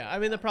Yeah. entirely, I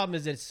mean, the though. problem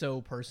is it's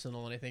so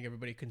personal, and I think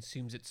everybody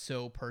consumes it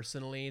so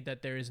personally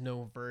that there is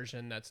no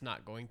version that's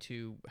not going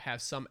to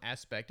have some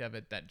aspect of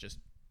it that just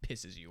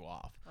pisses you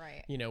off.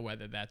 Right. You know,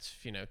 whether that's,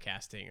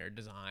 casting or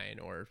design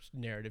or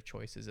narrative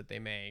choices that they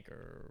make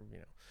or,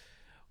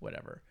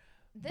 whatever.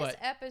 This But-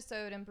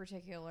 episode in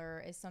particular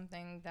is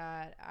something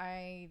that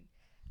I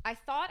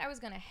thought I was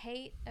going to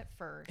hate at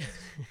first.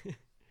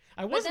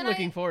 I wasn't then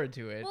looking forward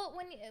to it. Well,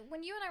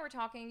 when you and I were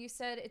talking, you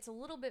said it's a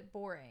little bit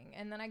boring,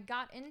 and then I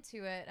got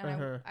into it,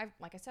 and I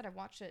like I said, I've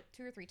watched it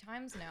 2 or 3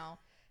 times now,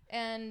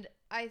 and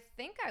I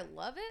think I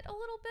love it a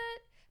little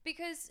bit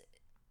because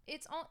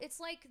it's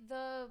like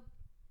the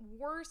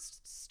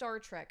worst Star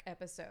Trek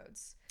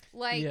episodes.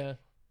 Like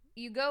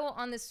you go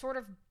on this sort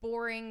of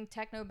boring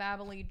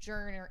techno-babbly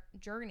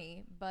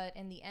journey, but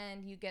in the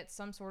end, you get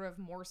some sort of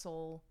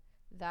morsel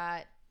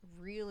that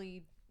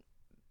really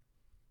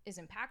is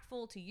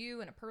impactful to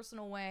you in a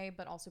personal way,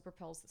 but also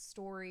propels the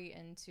story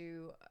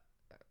into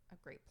a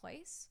great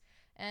place.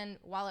 And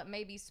while it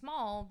may be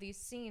small, these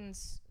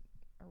scenes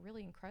are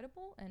really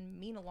incredible and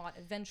mean a lot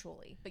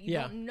eventually, but you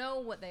don't know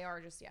what they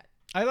are just yet.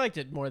 I liked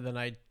it more than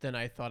I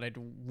thought I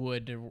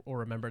would or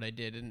remembered I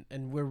did,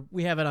 and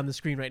we have it on the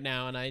screen right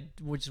now, and I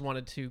just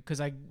wanted to, because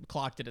I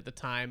clocked it at the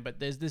time. But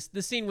there's this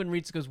scene when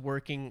Ritsuko's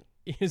working.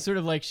 It's sort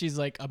of like she's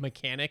like a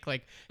mechanic,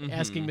 like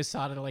asking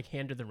Misato to like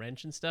hand her the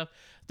wrench and stuff.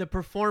 The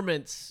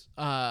performance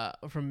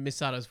from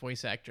Misato's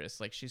voice actress,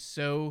 like she's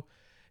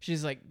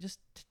like, just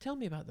tell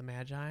me about the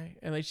Magi,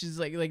 and like she's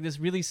like this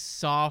really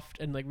soft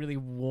and like really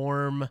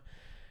warm,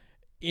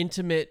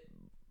 intimate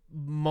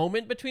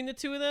moment between the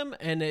two of them,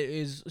 and it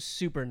is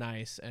super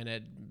nice, and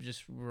it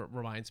just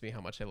reminds me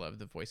how much I love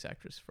the voice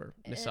actress for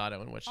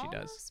Misato and what she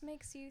does. Almost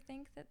makes you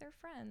think that they're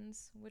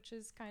friends, which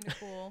is kind of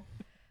cool.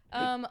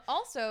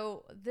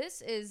 Also,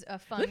 this is a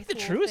fun, the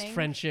truest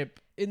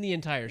friendship in the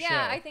entire show.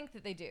 Yeah, I think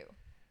that they do.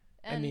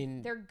 And I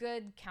mean, they're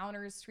good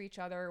counters to each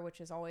other, which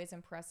is always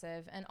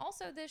impressive. And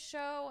also, this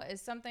show is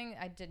something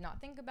I did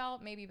not think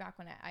about maybe back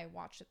when I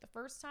watched it the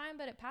first time,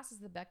 but it passes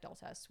the Bechdel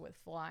test with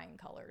flying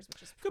colors,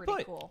 which is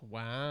pretty cool.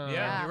 Wow.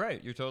 Yeah, you're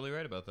right. You're totally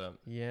right about that.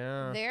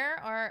 Yeah. There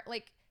are,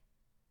 like,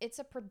 it's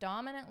a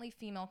predominantly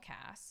female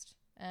cast.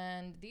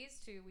 And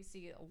these two we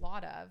see a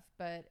lot of,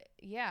 but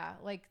yeah,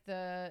 like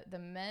the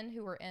men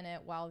who are in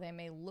it, while they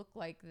may look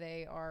like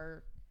they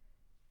are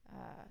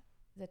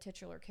the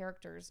titular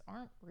characters,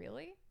 aren't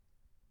really.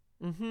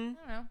 Mm-hmm. I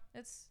don't know.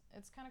 It's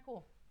kind of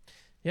cool.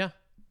 Yeah.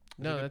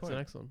 No, that's an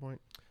excellent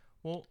point.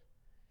 Well,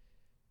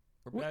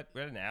 we're at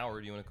an hour.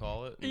 Do you want to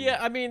call it? Yeah,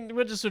 I mean,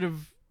 we'll just sort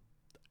of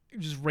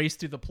just race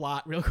through the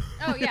plot real quick.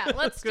 Oh yeah,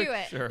 let's do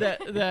it. Sure. That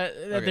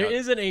there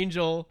is an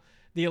angel,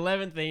 the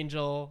 11th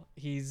angel.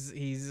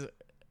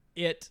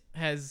 It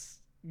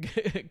has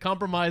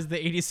compromised the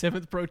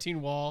 87th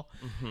protein wall,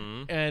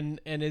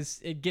 and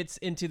it gets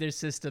into their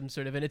system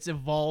sort of, and it's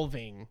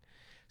evolving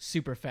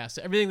super fast.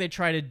 So everything they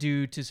try to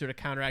do to sort of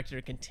counteract it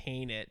or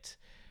contain it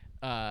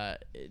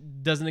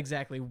doesn't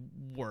exactly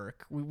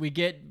work. We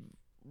get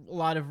a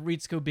lot of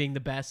Ritsuko being the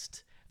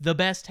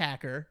best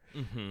hacker.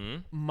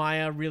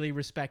 Maya really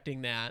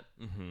respecting that.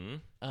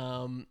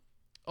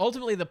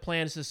 Ultimately, the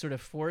plan is to sort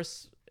of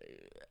force.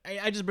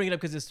 I just bring it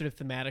up because it's sort of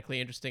thematically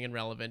interesting and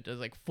relevant.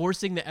 Is like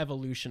forcing the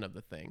evolution of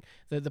the thing.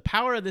 The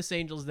power of this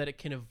angel is that it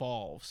can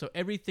evolve. So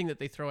everything that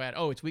they throw at,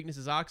 its weakness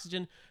is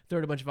oxygen. Throw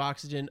it a bunch of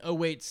oxygen. Oh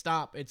wait,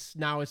 stop! It's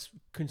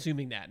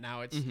consuming that.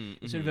 Now it's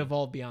sort of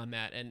evolved beyond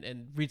that.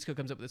 And Ritsuko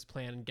comes up with this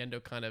plan, and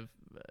Gendo kind of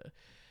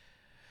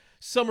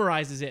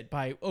summarizes it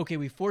by, okay,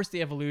 we force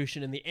the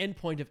evolution, and the end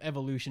point of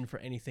evolution for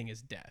anything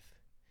is death.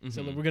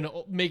 So we're going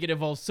to make it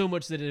evolve so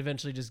much that it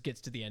eventually just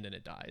gets to the end and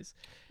it dies.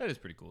 That is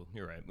pretty cool.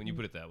 You're right when you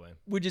put it that way.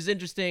 Which is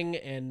interesting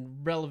and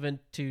relevant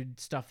to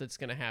stuff that's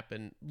going to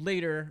happen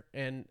later,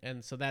 and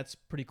so that's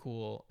pretty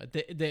cool.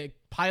 The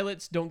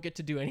pilots don't get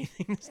to do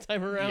anything this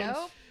time around.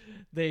 Nope.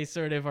 They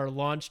sort of are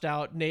launched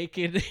out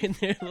naked in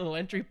their little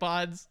entry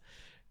pods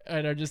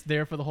and are just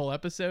there for the whole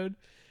episode.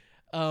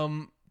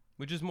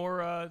 Which is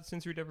more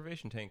sensory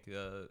deprivation tank.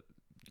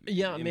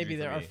 Yeah, maybe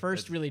they're our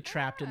first really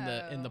trapped in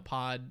the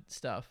pod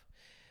stuff.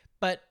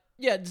 But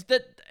yeah,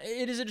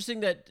 it is interesting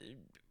that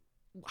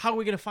how are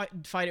we going to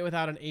fight it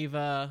without an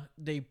Ava?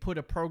 They put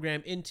a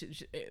program into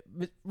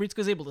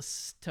Ritsuko's able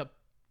to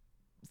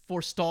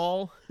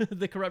forestall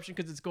the corruption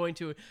because it's going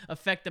to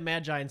affect the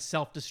Magi and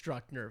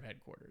self-destruct Nerve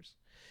headquarters.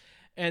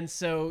 And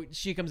so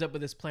she comes up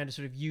with this plan to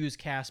sort of use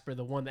Casper,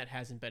 the one that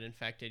hasn't been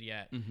infected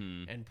yet,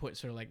 and put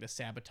sort of like the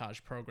sabotage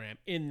program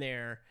in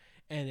there.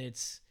 And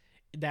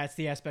that's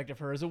the aspect of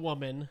her as a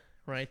woman.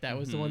 Right, that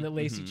was the one that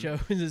Lacey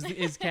chose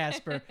is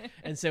Casper,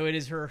 and so it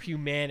is her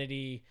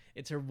humanity,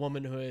 it's her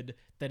womanhood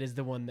that is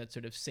the one that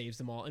sort of saves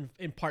them all,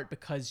 in part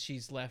because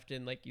she's left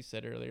in, like you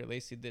said earlier,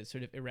 Lacey, the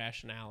sort of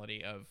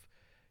irrationality of,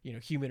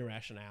 human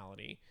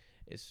irrationality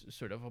is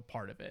sort of a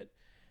part of it,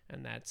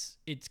 and it's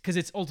because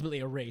it's ultimately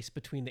a race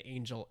between the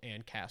angel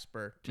and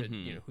Casper to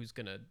who's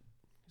gonna.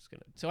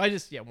 So I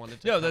just wanted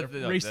to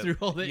race through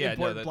all the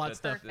important plot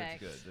stuff.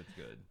 Perfect. That's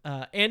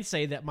good. And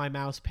say that my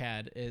mouse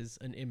pad is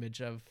an image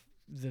of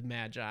the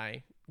Magi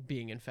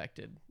being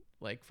infected,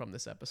 like from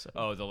this episode.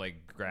 Oh, the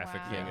like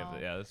graphic thing of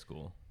it. Yeah, that's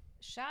cool.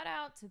 Shout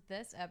out to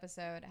this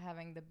episode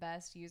having the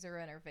best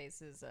user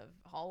interfaces of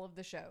all of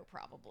the show,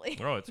 probably.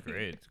 Oh, it's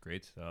great. It's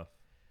great stuff.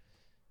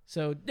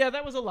 So yeah,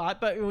 that was a lot,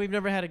 but we've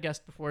never had a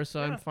guest before,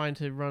 so I'm fine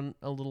to run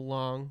a little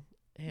long.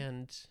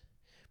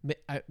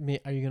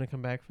 Are you gonna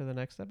come back for the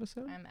next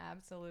episode? I'm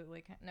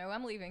absolutely no.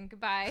 I'm leaving.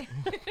 Goodbye.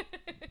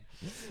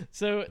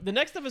 So the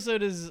next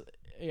episode is,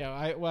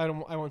 I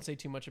won't say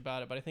too much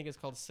about it, but I think it's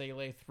called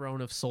Sele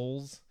Throne of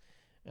Souls,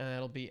 and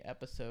it'll be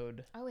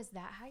episode Oh, is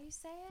that how you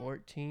say it?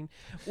 14.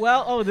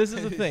 Well, this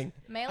is the thing.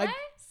 Melee?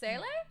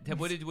 Sele?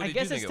 What did I you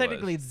guess think it's it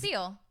technically was?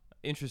 Seal.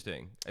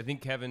 Interesting. I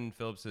think Kevin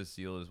Phillips says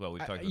Seal as well. We've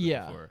talked about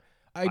yeah. this before.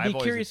 I'd be I've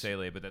always curious. said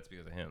Sele, but that's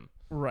because of him.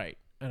 Right,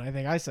 and I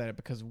think I said it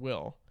because of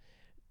Will.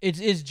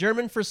 It's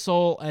German for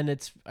soul, and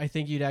I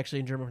think you'd actually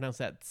in German pronounce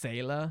that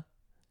Seele.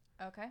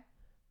 Okay.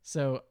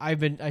 So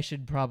I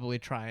should probably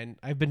try, and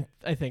I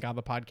think on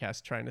the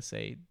podcast trying to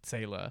say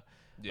Seele a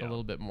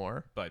little bit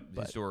more. But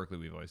historically,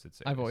 we've always said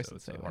Sele. I've always so said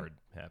it's a Sele. hard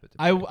habit.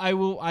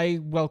 I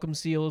welcome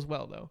Seal as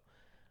well, though.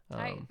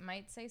 I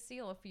might say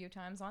seal a few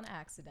times on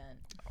accident.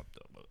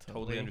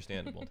 Totally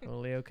understandable.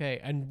 Totally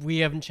okay. And we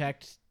haven't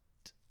checked.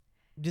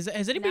 Has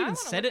anybody Now I even wanna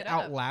said look it it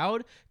out up.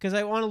 loud? Because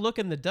I want to look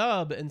in the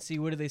dub and see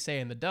what do they say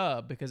in the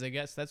dub, because I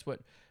guess that's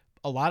what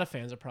a lot of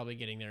fans are probably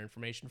getting their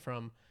information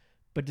from.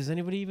 But does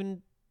anybody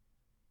even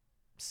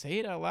say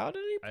it out loud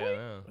at any I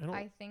point? don't know.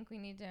 I think we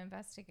need to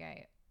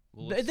investigate.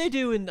 Well, They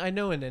do, and I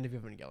know in End of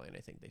Evangelion, I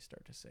think they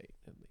start to say it.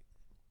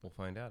 We'll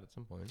find out at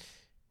some point.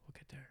 We'll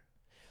get there.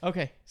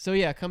 Okay, so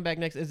yeah, come back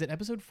next. Is it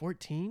episode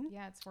 14?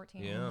 Yeah, it's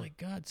 14. Yeah. Oh my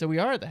god! So we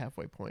are at the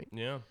halfway point.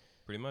 Yeah,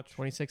 pretty much.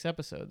 26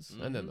 episodes,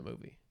 and then Mhm. the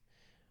movie.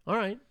 All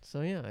right,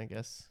 so yeah, I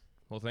guess.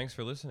 Well, thanks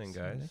for listening, see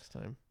you guys. next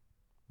time.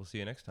 We'll see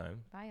you next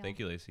time. Bye, y'all. Thank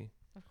you, Lacey.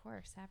 Of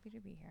course. Happy to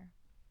be here.